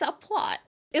even a subplot.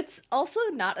 It's also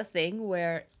not a thing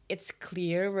where it's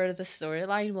clear where the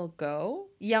storyline will go.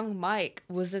 Young Mike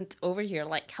wasn't over here,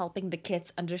 like, helping the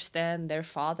kids understand their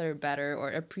father better or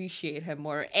appreciate him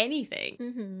or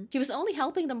anything. He was only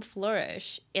helping them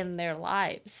flourish in their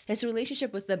lives. His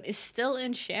relationship with them is still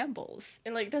in shambles.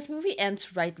 And, like, this movie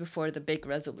ends right before the big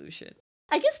resolution.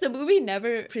 I guess the movie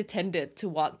never pretended to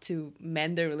want to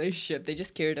mend their relationship. They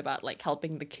just cared about, like,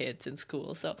 helping the kids in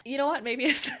school. So, you know what? Maybe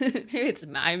it's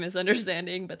my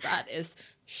misunderstanding, but that is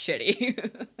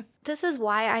shitty. This is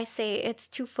why I say it's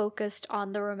too focused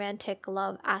on the romantic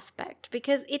love aspect,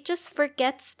 because it just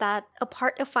forgets that a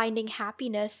part of finding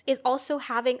happiness is also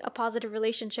having a positive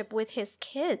relationship with his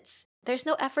kids. There's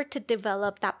no effort to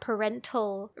develop that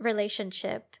parental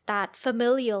relationship, that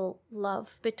familial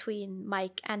love between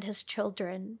Mike and his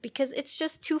children, because it's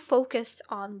just too focused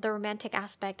on the romantic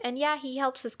aspect. And yeah, he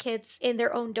helps his kids in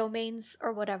their own domains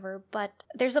or whatever, but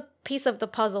there's a piece of the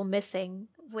puzzle missing,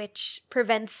 which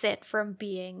prevents it from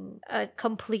being a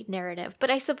complete narrative.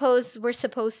 But I suppose we're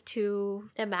supposed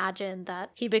to imagine that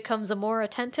he becomes a more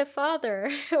attentive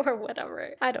father or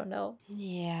whatever. I don't know.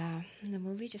 Yeah, the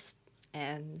movie just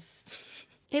ends.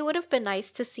 It would have been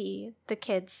nice to see the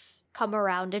kids come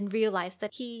around and realize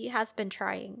that he has been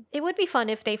trying. It would be fun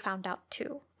if they found out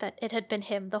too, that it had been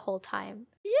him the whole time.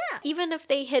 Yeah. Even if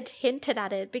they had hinted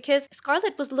at it, because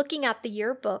Scarlett was looking at the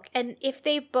yearbook, and if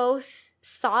they both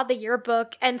saw the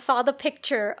yearbook and saw the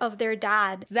picture of their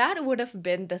dad, that would have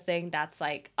been the thing that's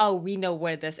like, oh, we know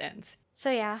where this ends.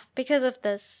 So yeah, because of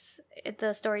this,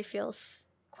 the story feels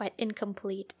quite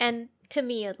incomplete. And to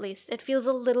me, at least, it feels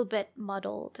a little bit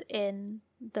muddled in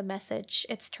the message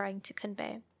it's trying to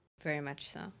convey. Very much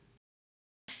so.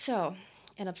 So,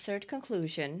 an absurd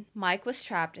conclusion. Mike was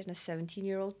trapped in a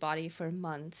 17-year-old body for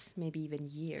months, maybe even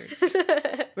years.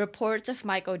 Reports of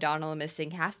Mike O'Donnell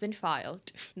missing have been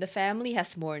filed. The family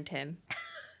has mourned him.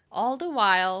 All the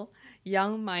while,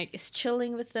 young Mike is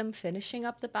chilling with them, finishing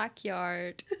up the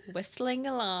backyard, whistling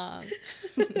along.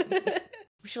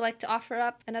 Would you like to offer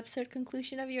up an absurd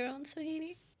conclusion of your own,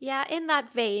 Sohini? Yeah, in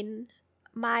that vein,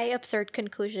 my absurd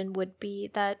conclusion would be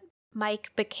that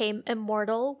Mike became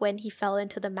immortal when he fell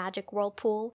into the magic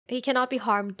whirlpool. He cannot be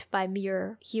harmed by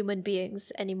mere human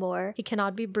beings anymore. He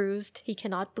cannot be bruised. He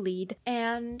cannot bleed.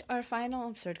 And our final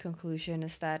absurd conclusion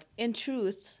is that, in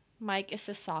truth, Mike is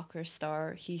a soccer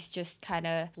star. He's just kind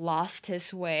of lost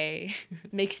his way,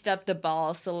 mixed up the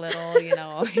balls a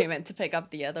little, he meant to pick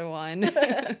up the other one.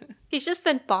 He's just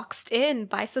been boxed in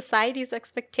by society's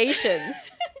expectations.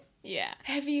 Yeah.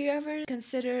 Have you ever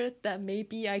considered that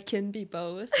maybe I can be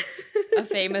both? A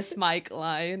famous Mike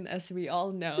line, as we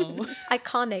all know.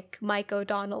 Iconic Mike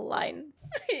O'Donnell line.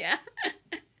 Yeah.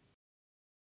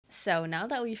 So now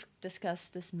that we've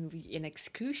discussed this movie in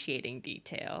excruciating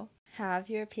detail, have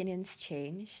your opinions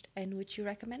changed, and would you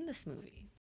recommend this movie?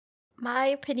 My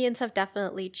opinions have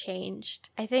definitely changed.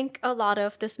 I think a lot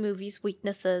of this movie's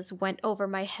weaknesses went over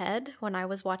my head when I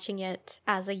was watching it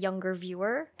as a younger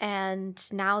viewer, and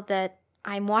now that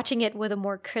I'm watching it with a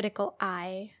more critical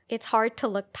eye, it's hard to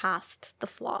look past the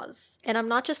flaws. And I'm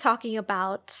not just talking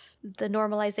about the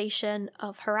normalization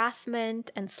of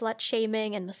harassment and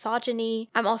slut-shaming and misogyny.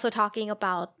 I'm also talking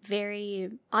about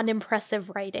very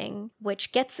unimpressive writing,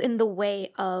 which gets in the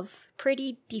way of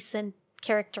pretty decent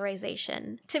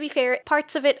characterization. To be fair,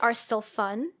 parts of it are still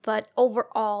fun, but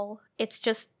overall, it's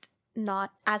just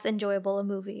not as enjoyable a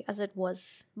movie as it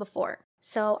was before.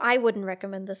 So I wouldn't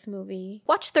recommend this movie.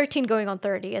 Watch 13 Going on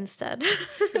 30 instead.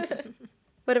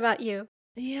 What about you?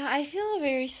 Yeah, I feel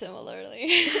very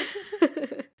similarly.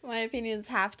 My opinions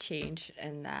have changed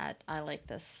in that I like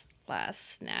this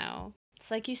less now. It's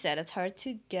like you said, it's hard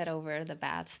to get over the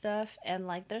bad stuff, and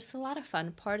there's a lot of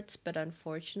fun parts, but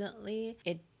unfortunately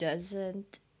it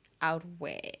doesn't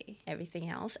outweigh everything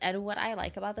else. And what I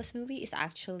like about this movie is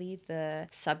actually the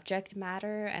subject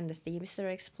matter and the themes they're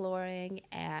exploring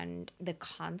and the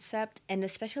concept, and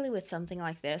especially with something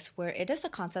like this where it is a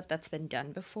concept that's been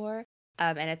done before.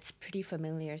 And it's pretty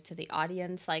familiar to the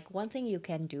audience. One thing you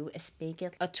can do is make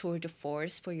it a tour de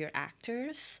force for your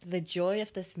actors. The joy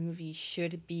of this movie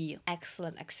should be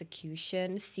excellent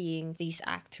execution, seeing these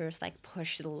actors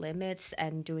push the limits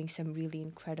and doing some really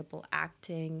incredible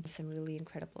acting, some really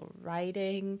incredible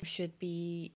writing should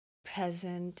be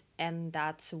present, and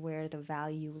that's where the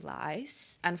value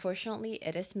lies. Unfortunately,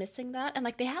 it is missing that, and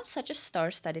they have such a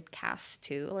star-studded cast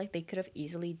too. They could have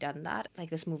easily done that.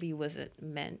 This movie wasn't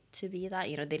meant to be that,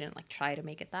 they didn't try to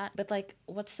make it that. But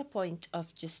what's the point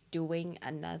of just doing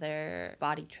another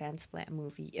body transplant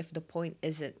movie if the point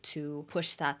isn't to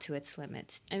push that to its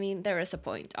limits? I mean, there is a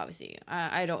point, obviously.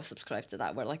 I don't subscribe to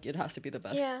that where it has to be the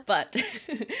best. Yeah. But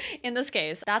in this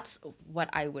case, that's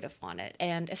what I would have wanted,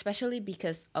 and especially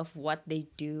because of what they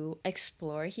do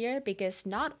explore here, because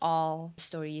not all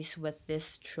stories with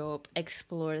this trope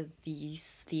explore these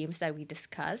themes that we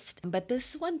discussed, but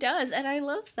this one does, and I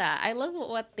love that. I love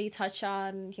what they touch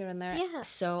on here and there. Yeah.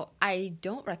 So I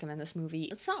don't recommend this movie.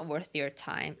 It's not worth your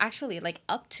time. Actually,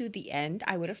 up to the end,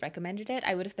 I would have recommended it.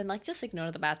 I would have been just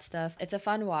ignore the bad stuff. It's a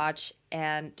fun watch,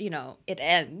 and it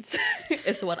ends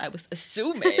is what I was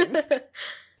assuming.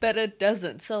 But it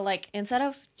doesn't. So, instead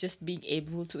of just being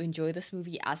able to enjoy this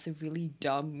movie as a really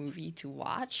dumb movie to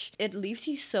watch, it leaves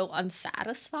you so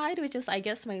unsatisfied, which is, I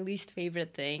guess, my least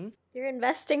favorite thing. You're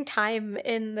investing time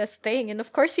in this thing, and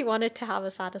of course you want it to have a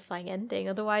satisfying ending.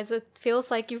 Otherwise, it feels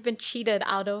like you've been cheated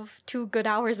out of 2 good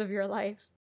hours of your life.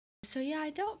 So yeah, I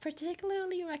don't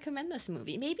particularly recommend this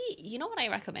movie. Maybe, you know what I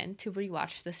recommend? To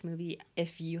rewatch this movie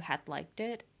if you had liked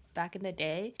it back in the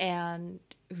day and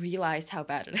realize how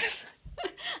bad it is.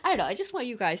 I don't know, I just want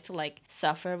you guys to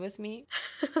suffer with me.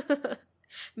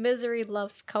 Misery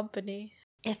loves company.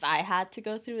 If I had to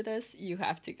go through this, you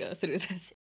have to go through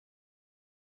this.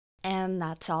 And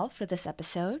that's all for this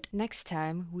episode. Next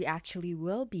time, we actually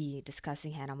will be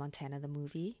discussing Hannah Montana the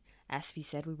movie, as we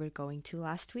said we were going to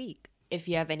last week. If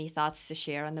you have any thoughts to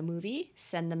share on the movie,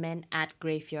 send them in at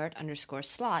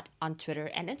graveyard_slot on Twitter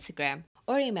and Instagram,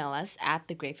 or email us at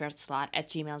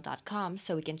thegraveyardslot@gmail.com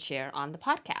so we can share on the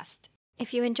podcast.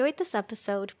 If you enjoyed this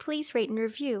episode, please rate and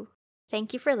review.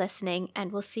 Thank you for listening,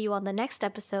 and we'll see you on the next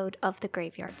episode of The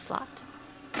Graveyard Slot.